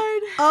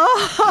God.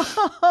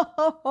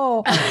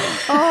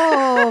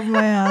 Oh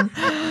man.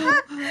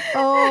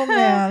 Oh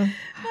man.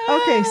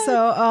 Okay, so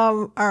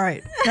all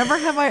right. Never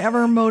have I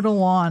ever mowed a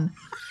lawn.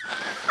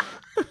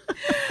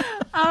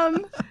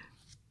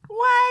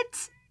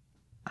 What?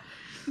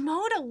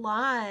 Mowed a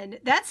lawn.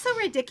 That's so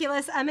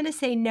ridiculous. I'm going to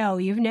say no.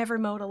 You've never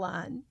mowed a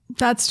lawn.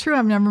 That's true.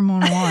 I've never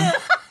mown a lawn.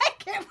 I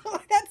can't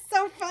believe that's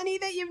so funny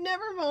that you've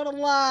never mowed a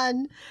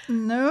lawn.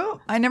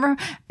 No, I never.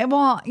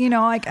 Well,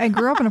 like I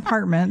grew up in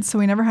apartments, so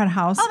we never had a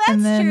house. Oh, that's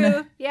and then,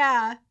 true.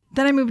 Yeah.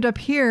 Then I moved up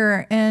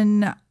here,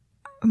 and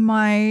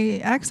my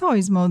ex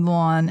always mowed the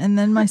lawn, and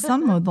then my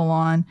son mowed the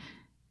lawn.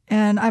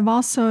 And I've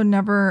also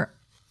never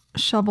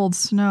shoveled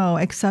snow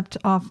except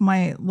off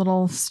my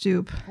little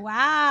stoop.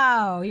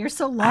 Wow, you're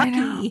so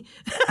lucky.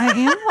 I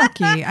am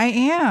lucky. I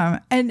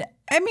am. And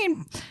I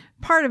mean,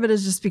 part of it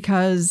is just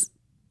because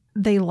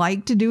they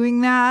liked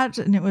doing that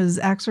and it was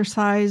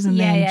exercise and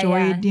they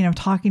enjoyed,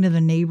 talking to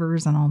the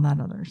neighbors and all that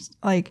others.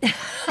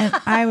 And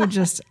I would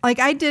just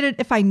I did it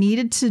if I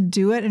needed to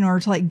do it in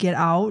order to get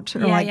out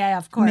or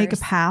of course. make a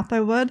path, I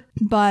would.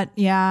 But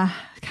yeah,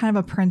 kind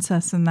of a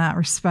princess in that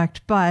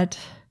respect. But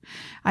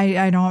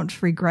I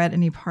don't regret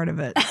any part of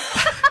it.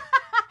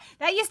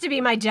 That used to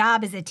be my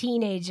job as a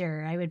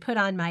teenager. I would put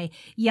on my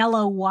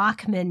yellow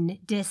Walkman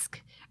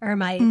disc or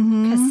my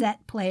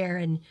cassette player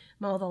and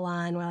mow the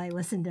lawn while I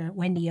listened to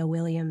Wendy O.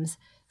 Williams.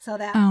 So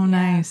that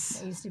nice.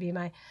 That used to be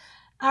my.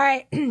 All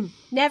right.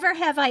 Never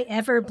have I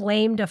ever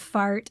blamed a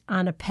fart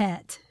on a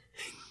pet.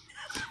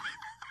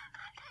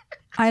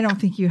 I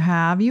don't think you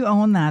have. You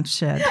own that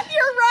shit. You're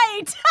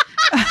right.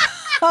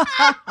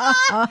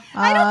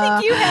 I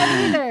don't think you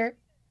have either.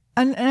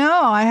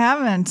 No, I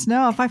haven't.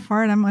 No, if I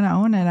fart, I'm going to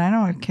own it. I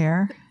don't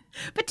care.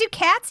 But do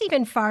cats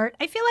even fart?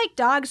 I feel like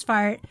dogs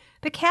fart,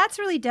 but cats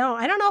really don't.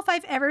 I don't know if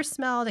I've ever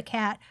smelled a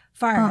cat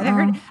fart.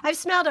 I've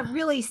smelled a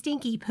really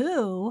stinky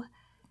poo.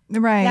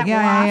 Right. That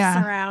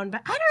wafts around,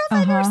 but I don't know if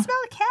I've ever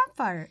smelled a cat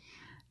fart.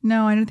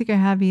 No, I don't think I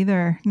have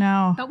either.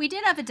 No. But we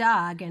did have a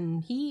dog,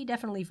 and he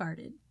definitely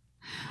farted.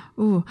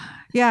 Ooh,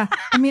 yeah.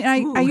 I mean,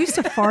 I used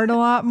to fart a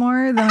lot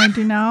more than I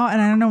do now,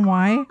 and I don't know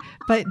why.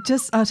 But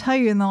I'll tell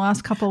you, in the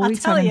last couple of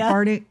weeks,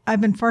 I've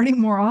been farting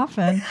more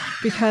often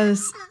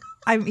because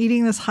I'm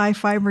eating this high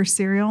fiber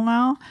cereal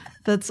now.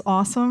 That's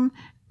awesome.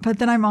 But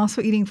then I'm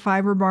also eating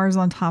fiber bars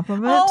on top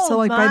of it. Oh,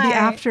 so by the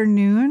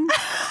afternoon,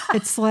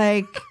 it's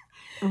like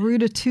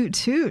root a toot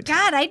toot.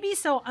 God, I'd be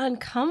so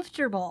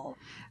uncomfortable.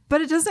 But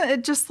it doesn't.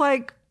 It just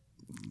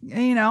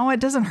it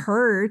doesn't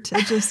hurt.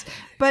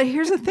 But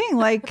here's the thing,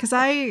 because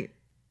I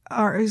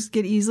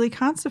get easily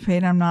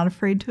constipated. I'm not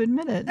afraid to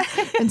admit it.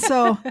 And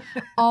so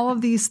all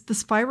of this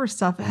fiber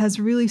stuff has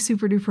really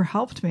super duper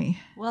helped me.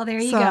 Well, there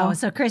you go.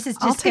 So Chris is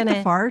just going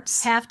to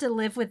have to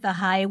live with the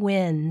high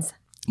winds.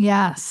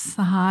 Yes,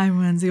 the high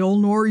winds, the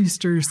old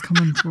nor'easters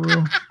coming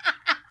through.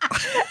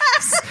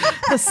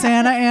 The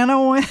Santa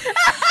Ana wind.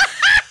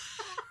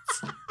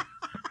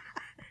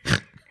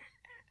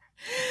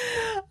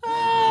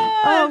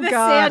 Oh,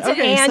 God.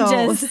 Santa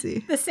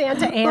Anjas. The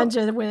Santa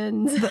Anja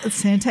wins. The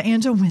Santa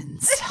Anja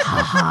wins.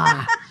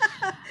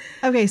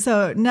 Okay,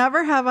 so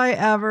never have I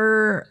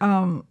ever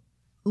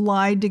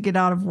lied to get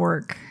out of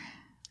work.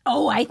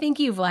 Oh, I think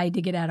you've lied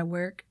to get out of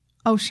work.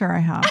 Oh, sure I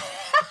have.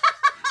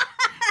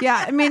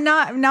 Yeah, I mean,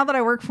 now that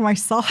I work for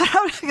myself, I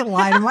don't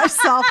lie to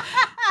myself.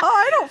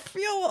 Oh, I don't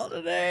feel well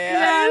today.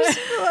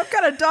 I've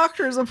got a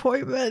doctor's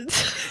appointment.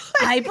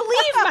 I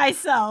believe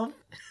myself.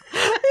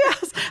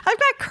 Yes, I've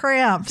got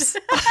cramps.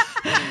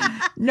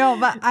 No,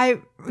 but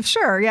I've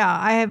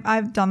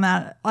done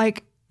that.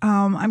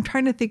 I'm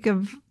trying to think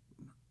of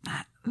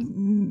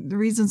the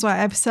reasons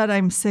why I've said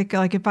I'm sick.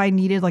 If I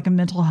needed a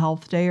mental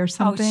health day or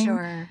something. Oh,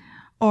 sure.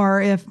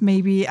 Or if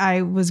maybe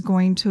I was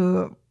going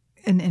to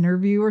an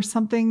interview or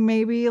something,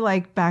 maybe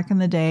back in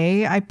the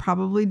day, I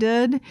probably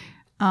did.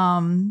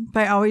 But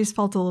I always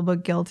felt a little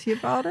bit guilty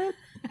about it.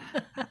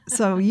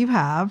 So you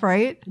have,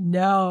 right?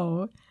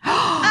 No.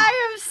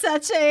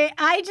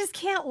 I just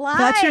can't lie.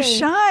 That's your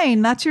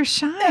shine. That's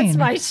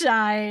my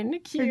shine.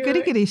 Cute.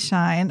 Your goody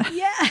shine.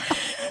 Yeah.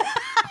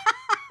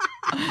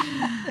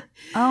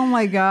 Oh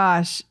my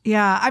gosh.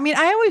 Yeah. I mean,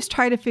 I always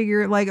try to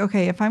figure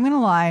okay, if I'm going to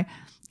lie,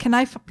 can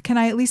I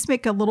at least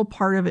make a little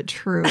part of it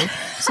true?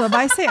 So if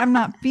I say I'm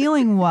not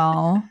feeling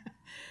well,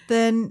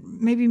 then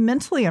maybe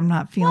mentally I'm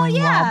not feeling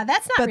well. Yeah,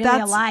 that's not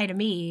really a lie to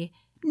me.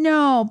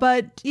 No,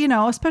 but,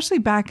 especially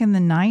back in the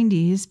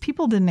 90s,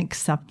 people didn't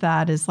accept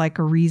that as a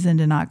reason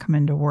to not come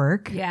into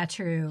work. Yeah,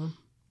 true.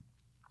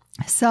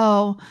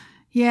 So,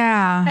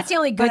 yeah. That's the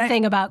only good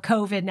thing about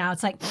COVID now.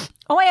 It's I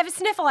have a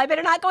sniffle. I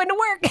better not go into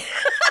work.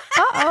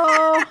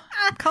 Uh-oh.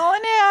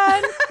 Calling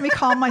in. Let me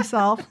calm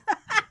myself.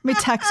 Let me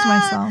text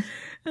myself.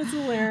 That's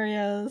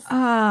hilarious.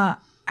 I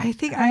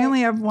think I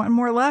only have one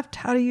more left.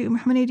 How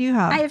many do you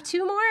have? I have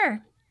two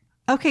more.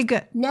 Okay,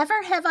 good.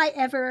 Never have I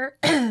ever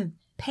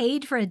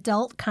paid for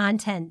adult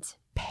content.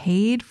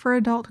 Paid for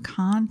adult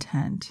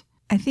content?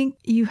 I think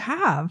you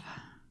have.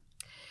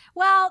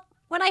 Well,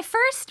 when I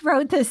first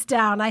wrote this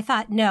down, I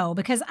thought no,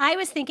 because I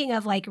was thinking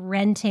of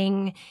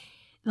renting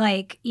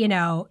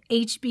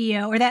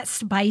HBO or that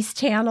Spice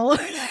channel.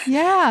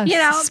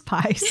 Yeah,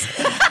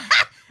 Spice.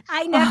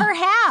 I never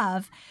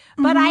have,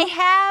 but I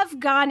have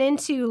gone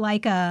into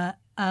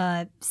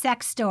a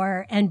sex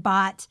store and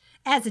bought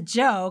as a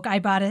joke, I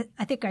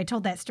think I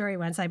told that story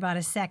once. I bought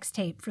a sex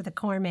tape for the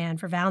Corn Man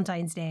for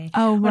Valentine's Day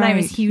when I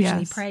was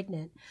hugely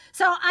pregnant.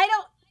 So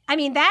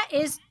that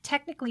is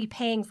technically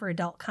paying for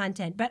adult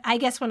content. But I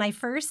guess when I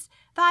first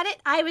thought it,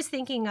 I was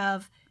thinking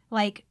of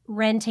like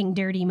renting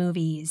dirty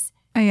movies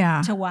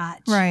to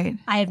watch. Right.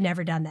 I have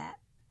never done that.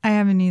 I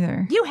haven't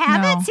either. You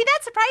haven't? No. See, that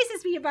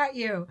surprises me about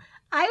you.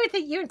 I would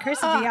think you and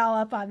Chris would be all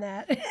up on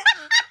that.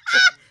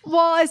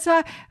 Well,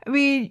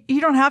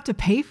 you don't have to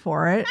pay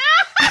for it.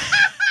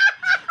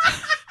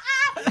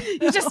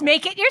 You just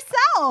make it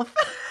yourself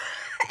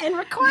and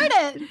record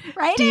it,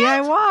 right?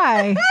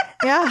 DIY.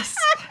 Yes.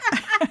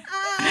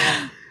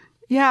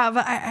 Yeah,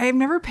 but I've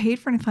never paid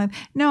for anything.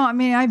 No, I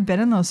mean, I've been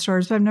in those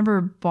stores, but I've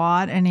never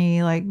bought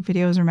any like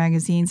videos or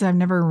magazines. I've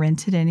never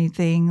rented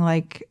anything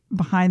like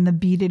behind the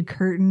beaded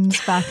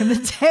curtains back in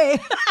the day.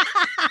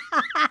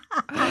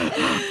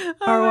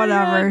 Or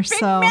whatever.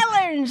 God. Big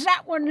melons,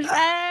 that one's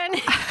fine.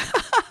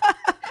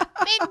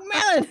 Big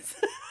melons.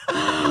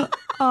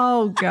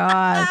 Oh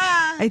God.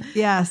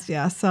 Yes.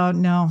 So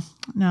no.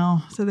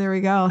 So there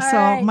we go.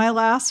 My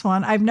last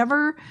one, I've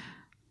never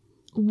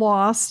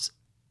lost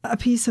a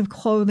piece of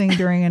clothing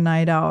during a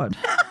night out.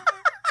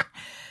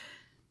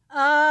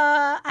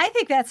 I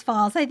think that's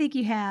false. I think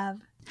you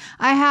have.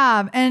 I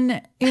have.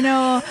 And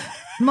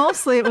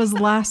mostly it was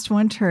last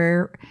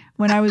winter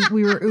when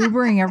we were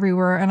Ubering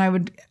everywhere and I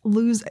would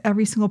lose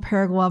every single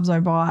pair of gloves I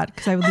bought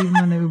because I would leave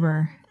them in the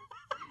Uber.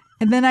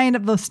 And then I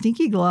ended up those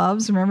stinky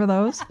gloves. Remember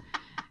those?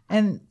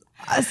 And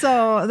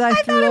so I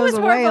threw those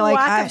away. More of a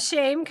walk of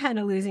shame, kind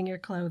of losing your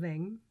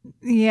clothing.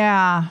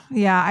 Yeah.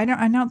 I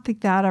don't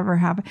think that ever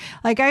happened.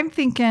 Like I'm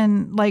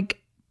thinking,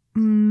 like,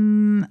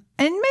 and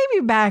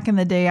maybe back in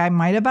the day I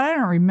might have, but I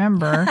don't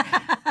remember.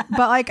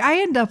 But like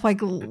I end up like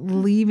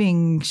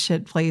leaving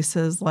shit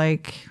places.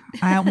 Like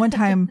one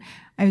time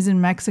I was in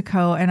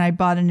Mexico and I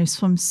bought a new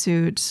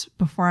swimsuit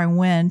before I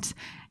went.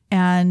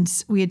 And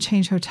we had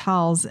changed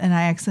hotels, and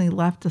I accidentally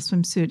left the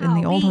swimsuit in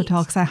the old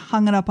hotel because I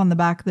hung it up on the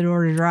back of the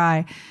door to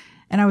dry.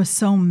 And I was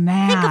so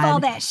mad. Think of all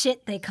that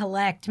shit they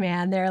collect,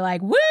 man. They're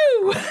like, woo!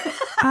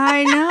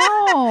 I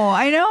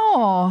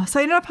know. So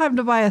I ended up having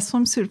to buy a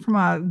swimsuit from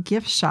a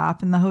gift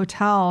shop in the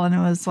hotel, and it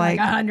was like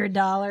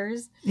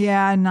 $100.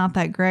 Yeah, not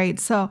that great.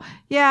 So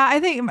yeah, I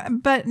think,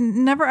 but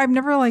I've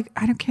never like,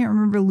 I can't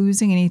remember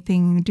losing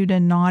anything due to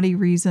naughty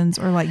reasons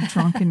or like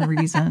drunken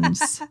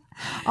reasons.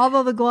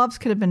 Although the gloves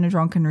could have been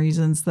drunken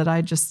reasons that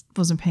I just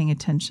wasn't paying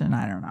attention.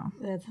 I don't know.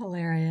 That's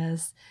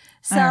hilarious.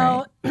 So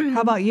right.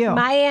 How about you?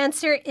 My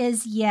answer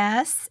is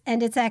yes.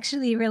 And it's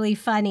actually really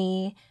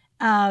funny.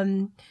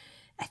 I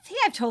think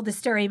I've told this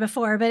story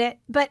before,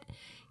 but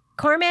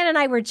Corman and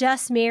I were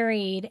just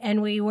married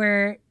and we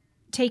were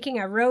taking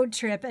a road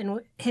trip. And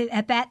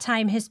at that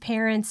time, his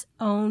parents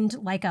owned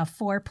like a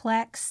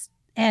fourplex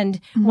and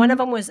one of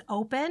them was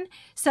open.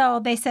 So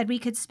they said we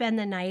could spend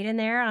the night in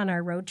there on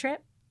our road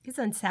trip. It's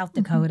in South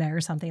Dakota or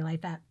something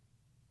like that.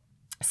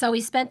 So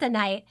we spent the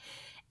night.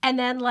 And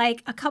then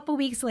like a couple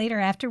weeks later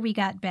after we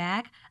got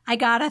back, I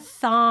got a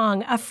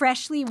thong, a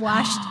freshly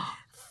washed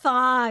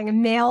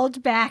thong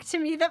mailed back to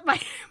me that my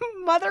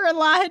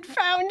mother-in-law had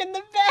found in the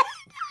bed.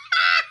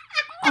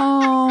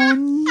 Oh,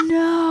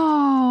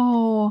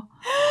 no.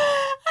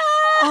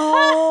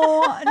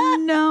 Oh,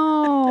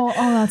 no.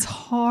 Oh, that's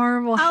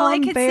horrible. How All I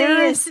could say is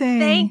embarrassing.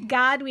 thank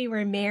God we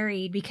were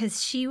married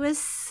because she was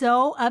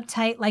so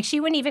uptight. Like she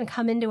wouldn't even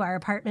come into our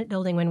apartment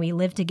building when we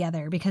lived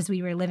together because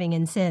we were living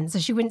in sin. So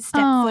she wouldn't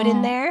step foot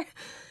in there.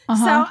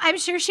 So I'm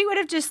sure she would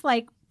have just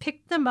like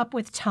picked them up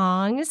with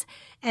tongs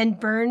and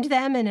burned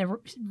them in a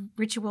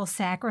ritual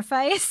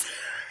sacrifice.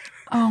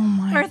 Oh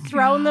my Or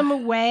thrown them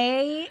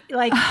away,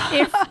 like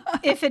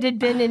if it had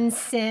been in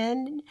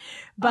sin.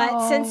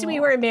 But since we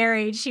were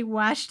married, she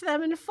washed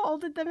them and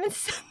folded them and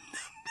sent them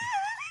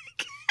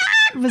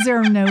back. Was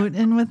there a note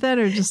in with it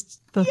or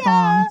just the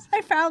thongs?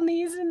 I found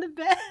these in the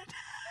bed.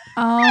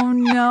 Oh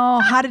no.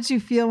 How did you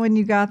feel when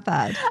you got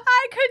that?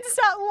 I couldn't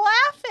stop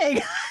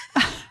laughing.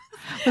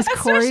 Was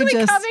Corey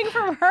Especially coming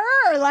from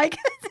her. Like,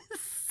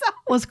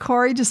 Was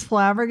Corey just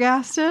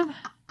flabbergasted?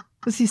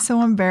 Was he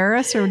so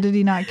embarrassed or did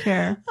he not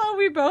care? Oh,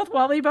 we both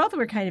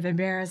were kind of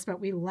embarrassed, but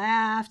we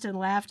laughed and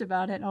laughed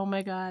about it. Oh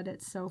my God,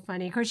 it's so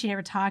funny. Of course, she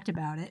never talked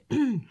about it.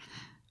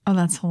 Oh,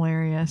 that's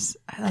hilarious.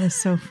 That is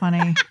so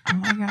funny. Oh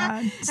my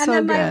God. So and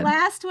then my good.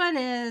 last one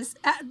is,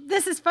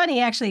 this is funny,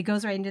 actually. It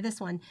goes right into this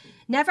one.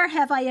 Never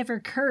have I ever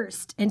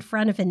cursed in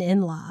front of an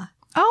in-law.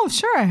 Oh,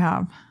 sure I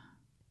have.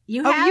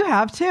 You have? Oh, you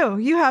have too.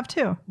 You have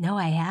too. No,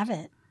 I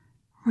haven't.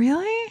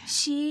 Really?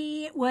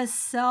 She was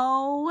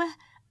so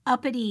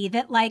uppity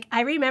that like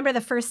I remember the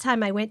first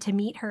time I went to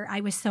meet her,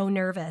 I was so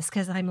nervous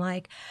because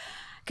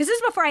this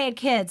is before I had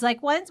kids.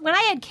 Like when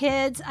I had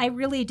kids, I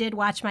really did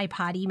watch my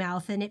potty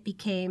mouth and it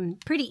became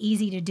pretty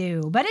easy to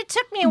do. But it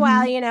took me a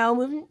while, you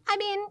know. I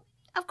mean,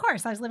 of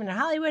course, I was living in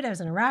Hollywood. I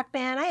was in a rock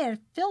band. I had a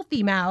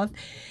filthy mouth.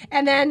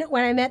 And then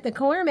when I met the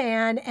core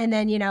man, and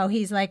then,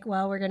 he's like,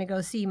 well, we're going to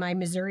go see my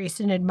Missouri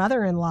Synod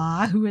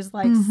mother-in-law, who was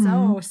like,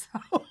 so.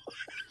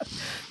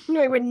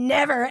 I would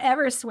never,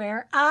 ever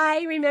swear.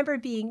 I remember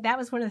that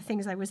was one of the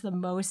things I was the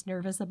most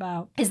nervous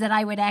about, is that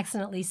I would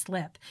accidentally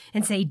slip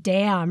and say,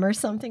 damn, or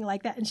something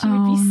like that. And she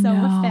would be so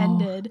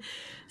offended.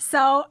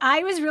 So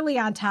I was really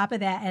on top of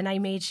that, and I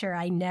made sure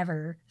I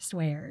never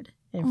sweared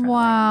in front of her.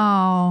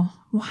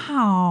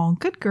 Wow.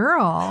 Good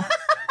girl.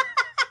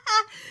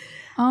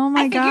 Oh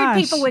my gosh. I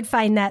figured people would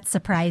find that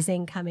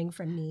surprising coming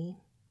from me.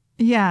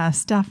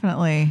 Yes,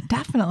 definitely.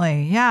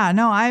 Definitely. Yeah.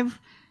 No, I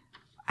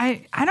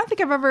don't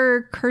think I've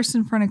ever cursed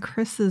in front of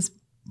Chris's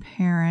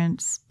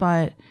parents,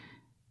 but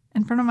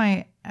in front of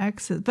my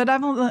exes. But I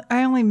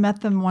only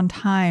met them one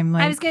time.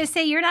 I was going to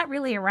say, you're not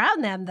really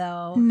around them,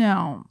 though.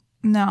 No.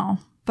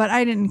 But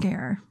I didn't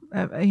care,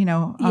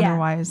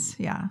 otherwise.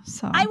 Yeah.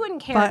 So I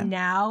wouldn't care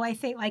now. I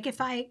think, like, if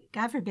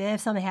God forbid,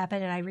 if something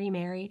happened and I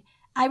remarried,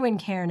 I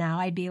wouldn't care now.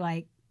 I'd be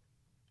like,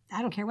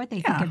 I don't care what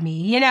they think of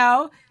me,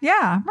 Yeah,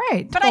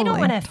 right. But I don't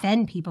want to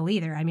offend people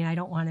either. I mean, I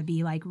don't want to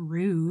be like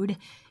rude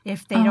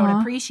if they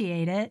don't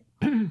appreciate it.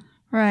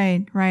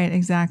 Right.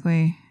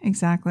 Exactly.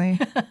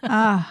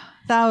 That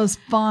was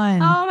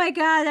fun. Oh my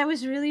God, that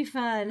was really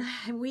fun.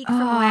 A week from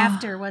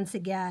laughter once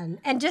again.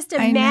 And just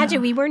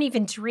imagine we weren't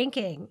even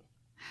drinking.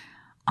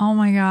 Oh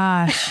my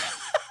gosh.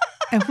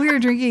 If we were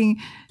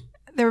drinking,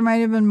 there might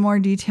have been more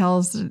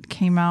details that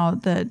came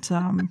out that,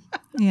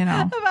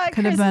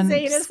 could have been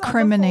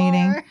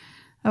incriminating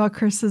about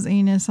Chris's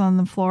anus on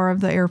the floor of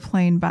the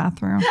airplane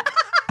bathroom.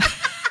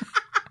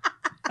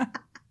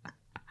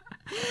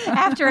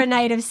 After a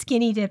night of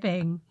skinny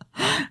dipping.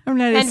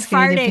 And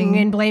farting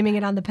and blaming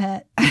it on the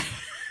pet.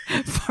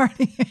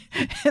 Farting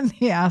in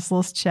the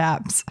assless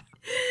chaps.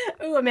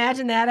 Ooh,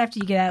 imagine that after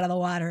you get out of the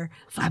water.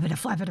 Flap it,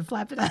 flap it,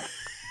 flap it.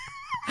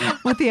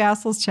 With the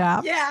assless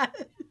chaps. Yeah.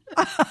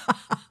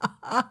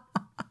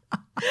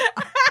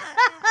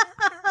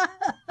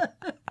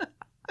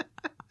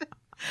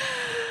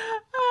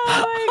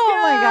 Oh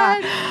my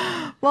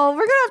God. Well,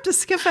 we're gonna have to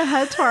skip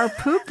ahead to our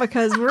poop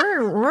because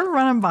we're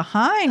running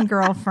behind,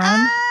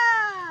 girlfriend.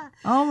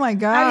 Oh my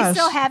gosh. Are we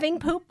still having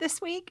poop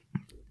this week?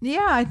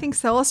 Yeah, I think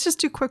so. Let's just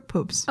do quick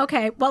poops.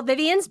 Okay. Well,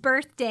 Vivian's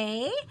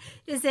birthday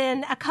is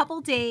in a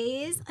couple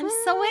days. I'm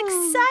so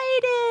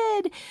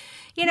excited.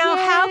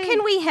 How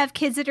can we have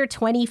kids that are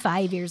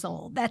 25 years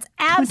old? That's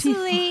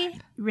absolutely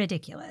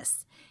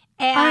ridiculous.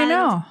 And I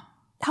know.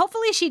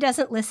 Hopefully she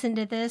doesn't listen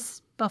to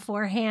this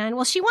beforehand.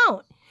 Well, she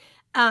won't,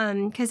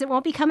 because it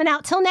won't be coming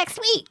out till next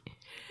week.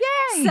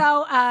 Yay!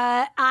 So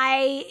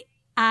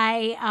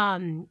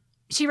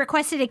she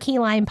requested a key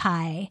lime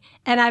pie,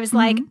 and I was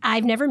like,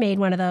 I've never made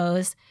one of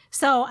those.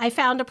 So I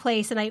found a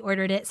place and I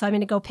ordered it. So I'm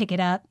going to go pick it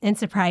up and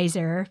surprise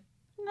her.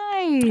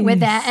 Nice.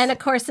 With that. And of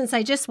course, since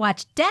I just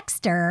watched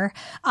Dexter,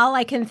 all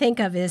I can think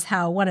of is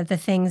how one of the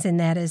things in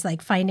that is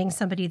like finding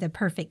somebody the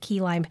perfect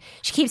key lime.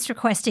 She keeps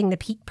requesting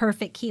the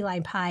perfect key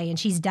lime pie, and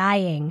she's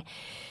dying.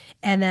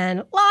 And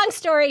then, long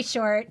story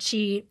short,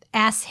 she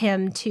asks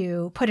him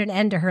to put an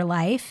end to her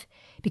life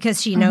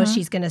because she knows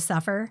she's going to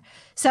suffer.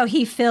 So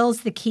he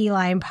fills the key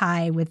lime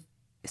pie with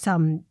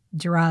some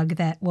drug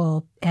that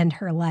will end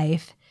her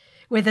life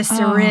with a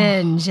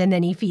syringe, and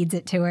then he feeds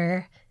it to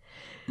her.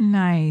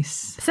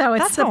 Nice. So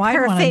it's the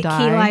perfect key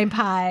lime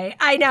pie.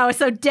 I know.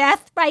 So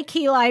death by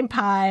key lime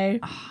pie.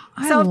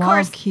 I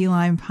love key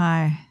lime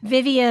pie.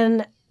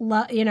 Vivian,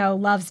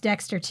 loves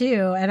Dexter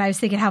too. And I was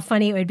thinking how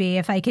funny it would be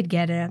if I could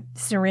get a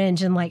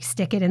syringe and like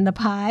stick it in the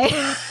pie.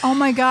 Oh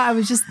my God. I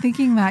was just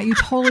thinking that. You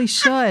totally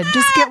should.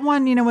 Just get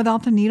one,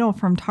 without the needle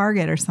from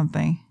Target or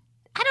something.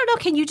 I don't know.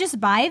 Can you just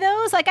buy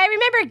those? Like I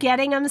remember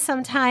getting them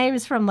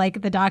sometimes from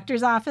like the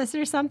doctor's office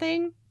or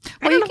something.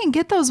 Well, you can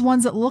get those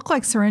ones that look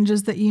like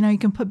syringes that, you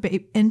can put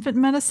infant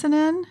medicine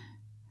in.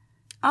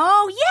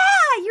 Oh,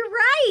 yeah, you're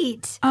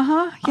right.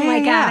 Uh-huh. Yeah, oh, my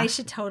God. I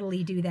should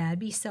totally do that. It'd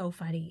be so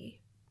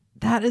funny.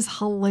 That is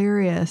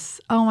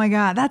hilarious. Oh, my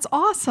God. That's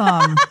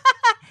awesome.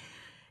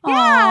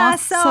 Yeah.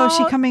 So is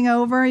she coming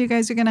over? You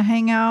guys are going to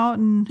hang out?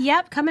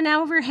 Yep, coming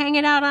over,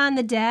 hanging out on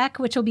the deck,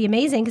 which will be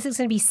amazing because it's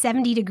going to be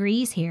 70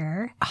 degrees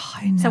here. Oh,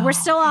 I know. So we're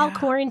still all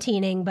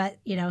quarantining, but,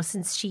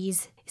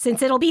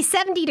 since it'll be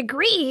 70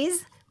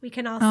 degrees... we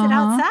can all sit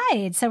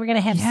outside. So we're going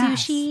to have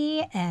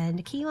sushi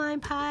and key lime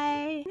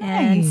pie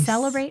and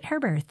celebrate her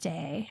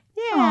birthday.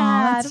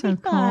 Yeah, that's so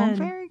cool.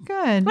 Very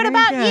good. What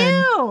about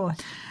you?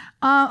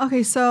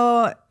 Okay,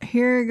 so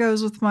here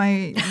goes with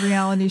my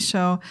reality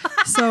show.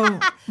 So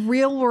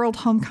Real World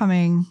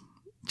Homecoming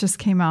just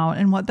came out.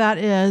 And what that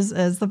is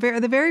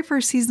the very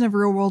first season of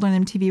Real World on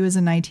MTV was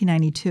in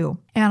 1992.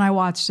 And I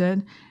watched it.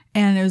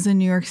 And it was in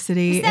New York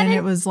City. And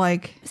it was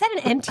like... Was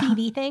that an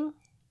MTV thing?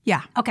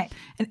 Yeah. Okay.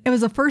 And it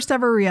was the first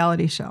ever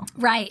reality show.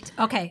 Right.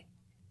 Okay.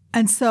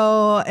 And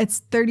so it's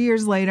 30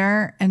 years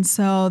later. And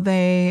so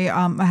they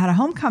had a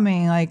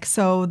homecoming.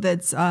 So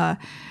that's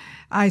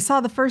I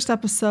saw the first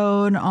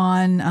episode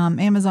on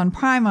Amazon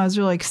Prime. I was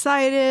really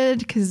excited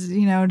because,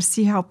 to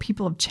see how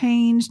people have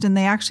changed, and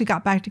they actually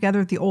got back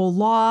together at the old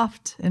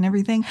loft and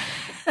everything.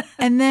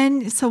 And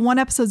then, so one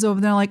episode's over,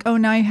 they're like, oh,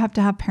 now you have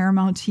to have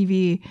Paramount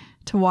TV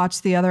to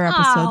watch the other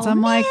episodes.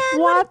 I'm like,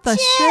 what the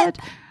shit?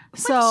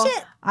 So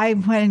I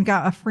went and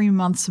got a free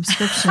month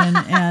subscription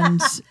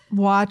and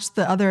watched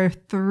the other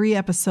 3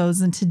 episodes.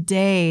 And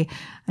today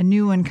a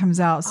new one comes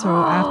out. So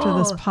after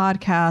this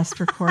podcast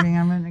recording,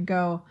 I'm going to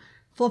go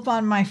flip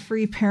on my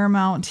free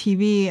Paramount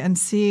TV and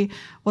see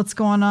what's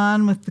going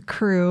on with the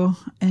crew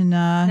in New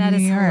York. That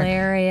is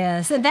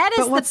hilarious. And that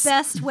is the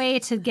best way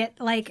to get,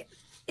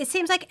 it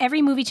seems like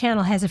every movie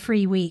channel has a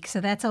free week.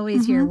 So that's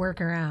always your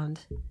workaround.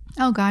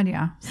 Oh, God,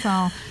 yeah.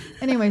 So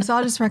anyway,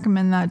 I'll just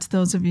recommend that to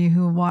those of you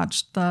who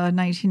watched the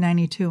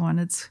 1992 one.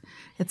 It's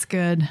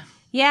good.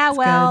 Yeah,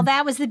 good.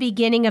 That was the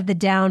beginning of the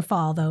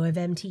downfall, though, of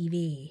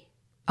MTV.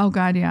 Oh,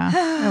 God, yeah.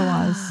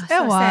 It was.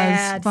 It was.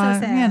 Sad, but, so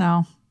sad.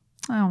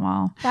 Oh,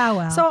 well. Oh,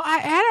 well. So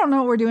I don't know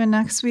what we're doing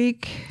next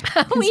week.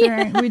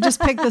 We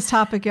just picked this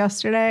topic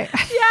yesterday.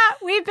 Yeah,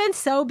 we've been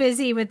so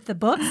busy with the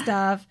book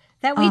stuff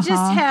that we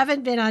just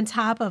haven't been on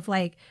top of,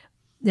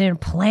 they're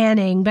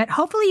planning, but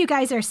hopefully you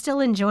guys are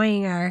still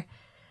enjoying our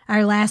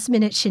last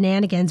minute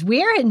shenanigans.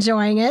 We're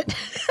enjoying it.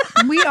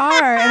 We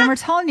are. And we're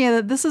telling you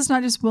that this is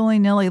not just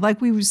willy-nilly.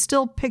 We would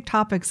still pick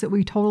topics that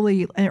we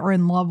totally are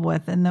in love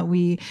with and that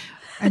we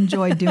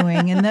enjoy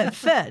doing and that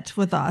fit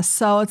with us.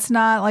 So it's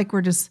not like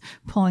we're just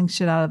pulling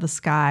shit out of the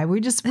sky. We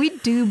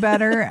do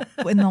better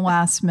in the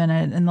last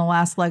minute. In the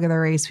last leg of the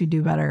race, we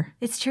do better.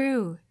 It's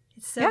true.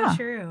 It's so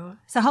true.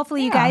 So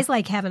hopefully you guys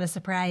like having a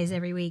surprise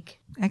every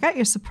week. I got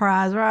your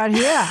surprise right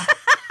here.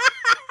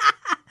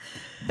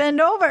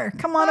 Bend over.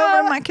 Come on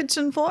over to my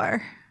kitchen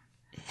floor.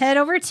 Head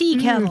over tea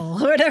kettle.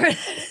 Whatever it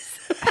is.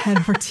 Head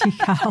over tea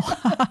kettle.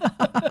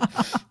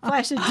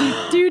 Flash a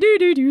do. Give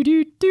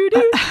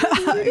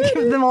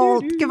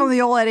them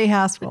the old Eddie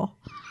Haskell.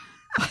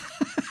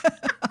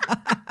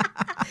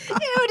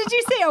 Ew, did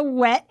you say a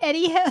wet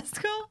Eddie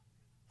Haskell?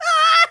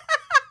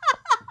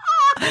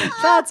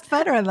 That's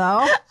better,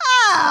 though.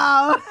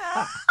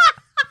 Oh.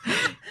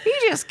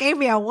 You just gave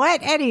me a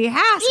wet Eddie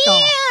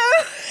Haskell.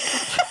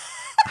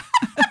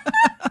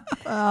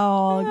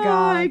 Oh, God.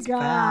 Oh, my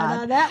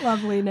God. On that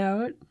lovely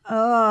note.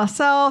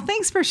 So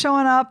thanks for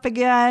showing up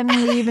again.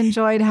 We've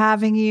enjoyed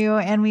having you,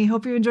 and we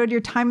hope you enjoyed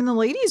your time in the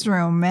ladies'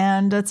 room.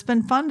 And it's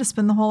been fun to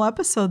spend the whole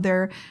episode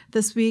there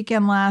this week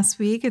and last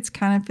week. It's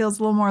kind of feels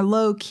a little more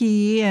low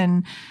key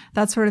and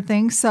that sort of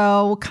thing.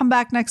 So we'll come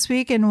back next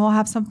week and we'll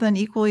have something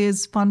equally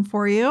as fun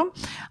for you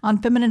on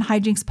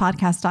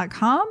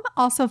FeminineHijinksPodcast.com,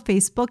 also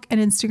Facebook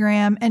and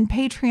Instagram and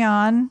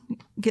Patreon.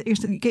 Get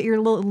your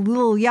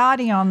little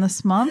yachty on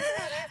this month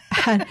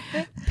at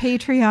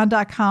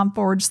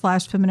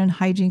patreon.com/Feminine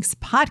Hijinks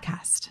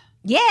Podcast.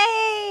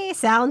 Yay!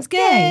 Sounds good.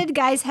 Yay.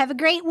 Guys, have a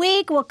great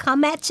week. We'll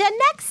come at you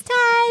next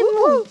time.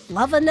 Woo-hoo.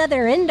 Love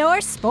another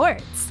indoor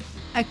sports.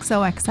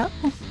 XOXO.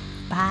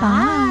 Bye.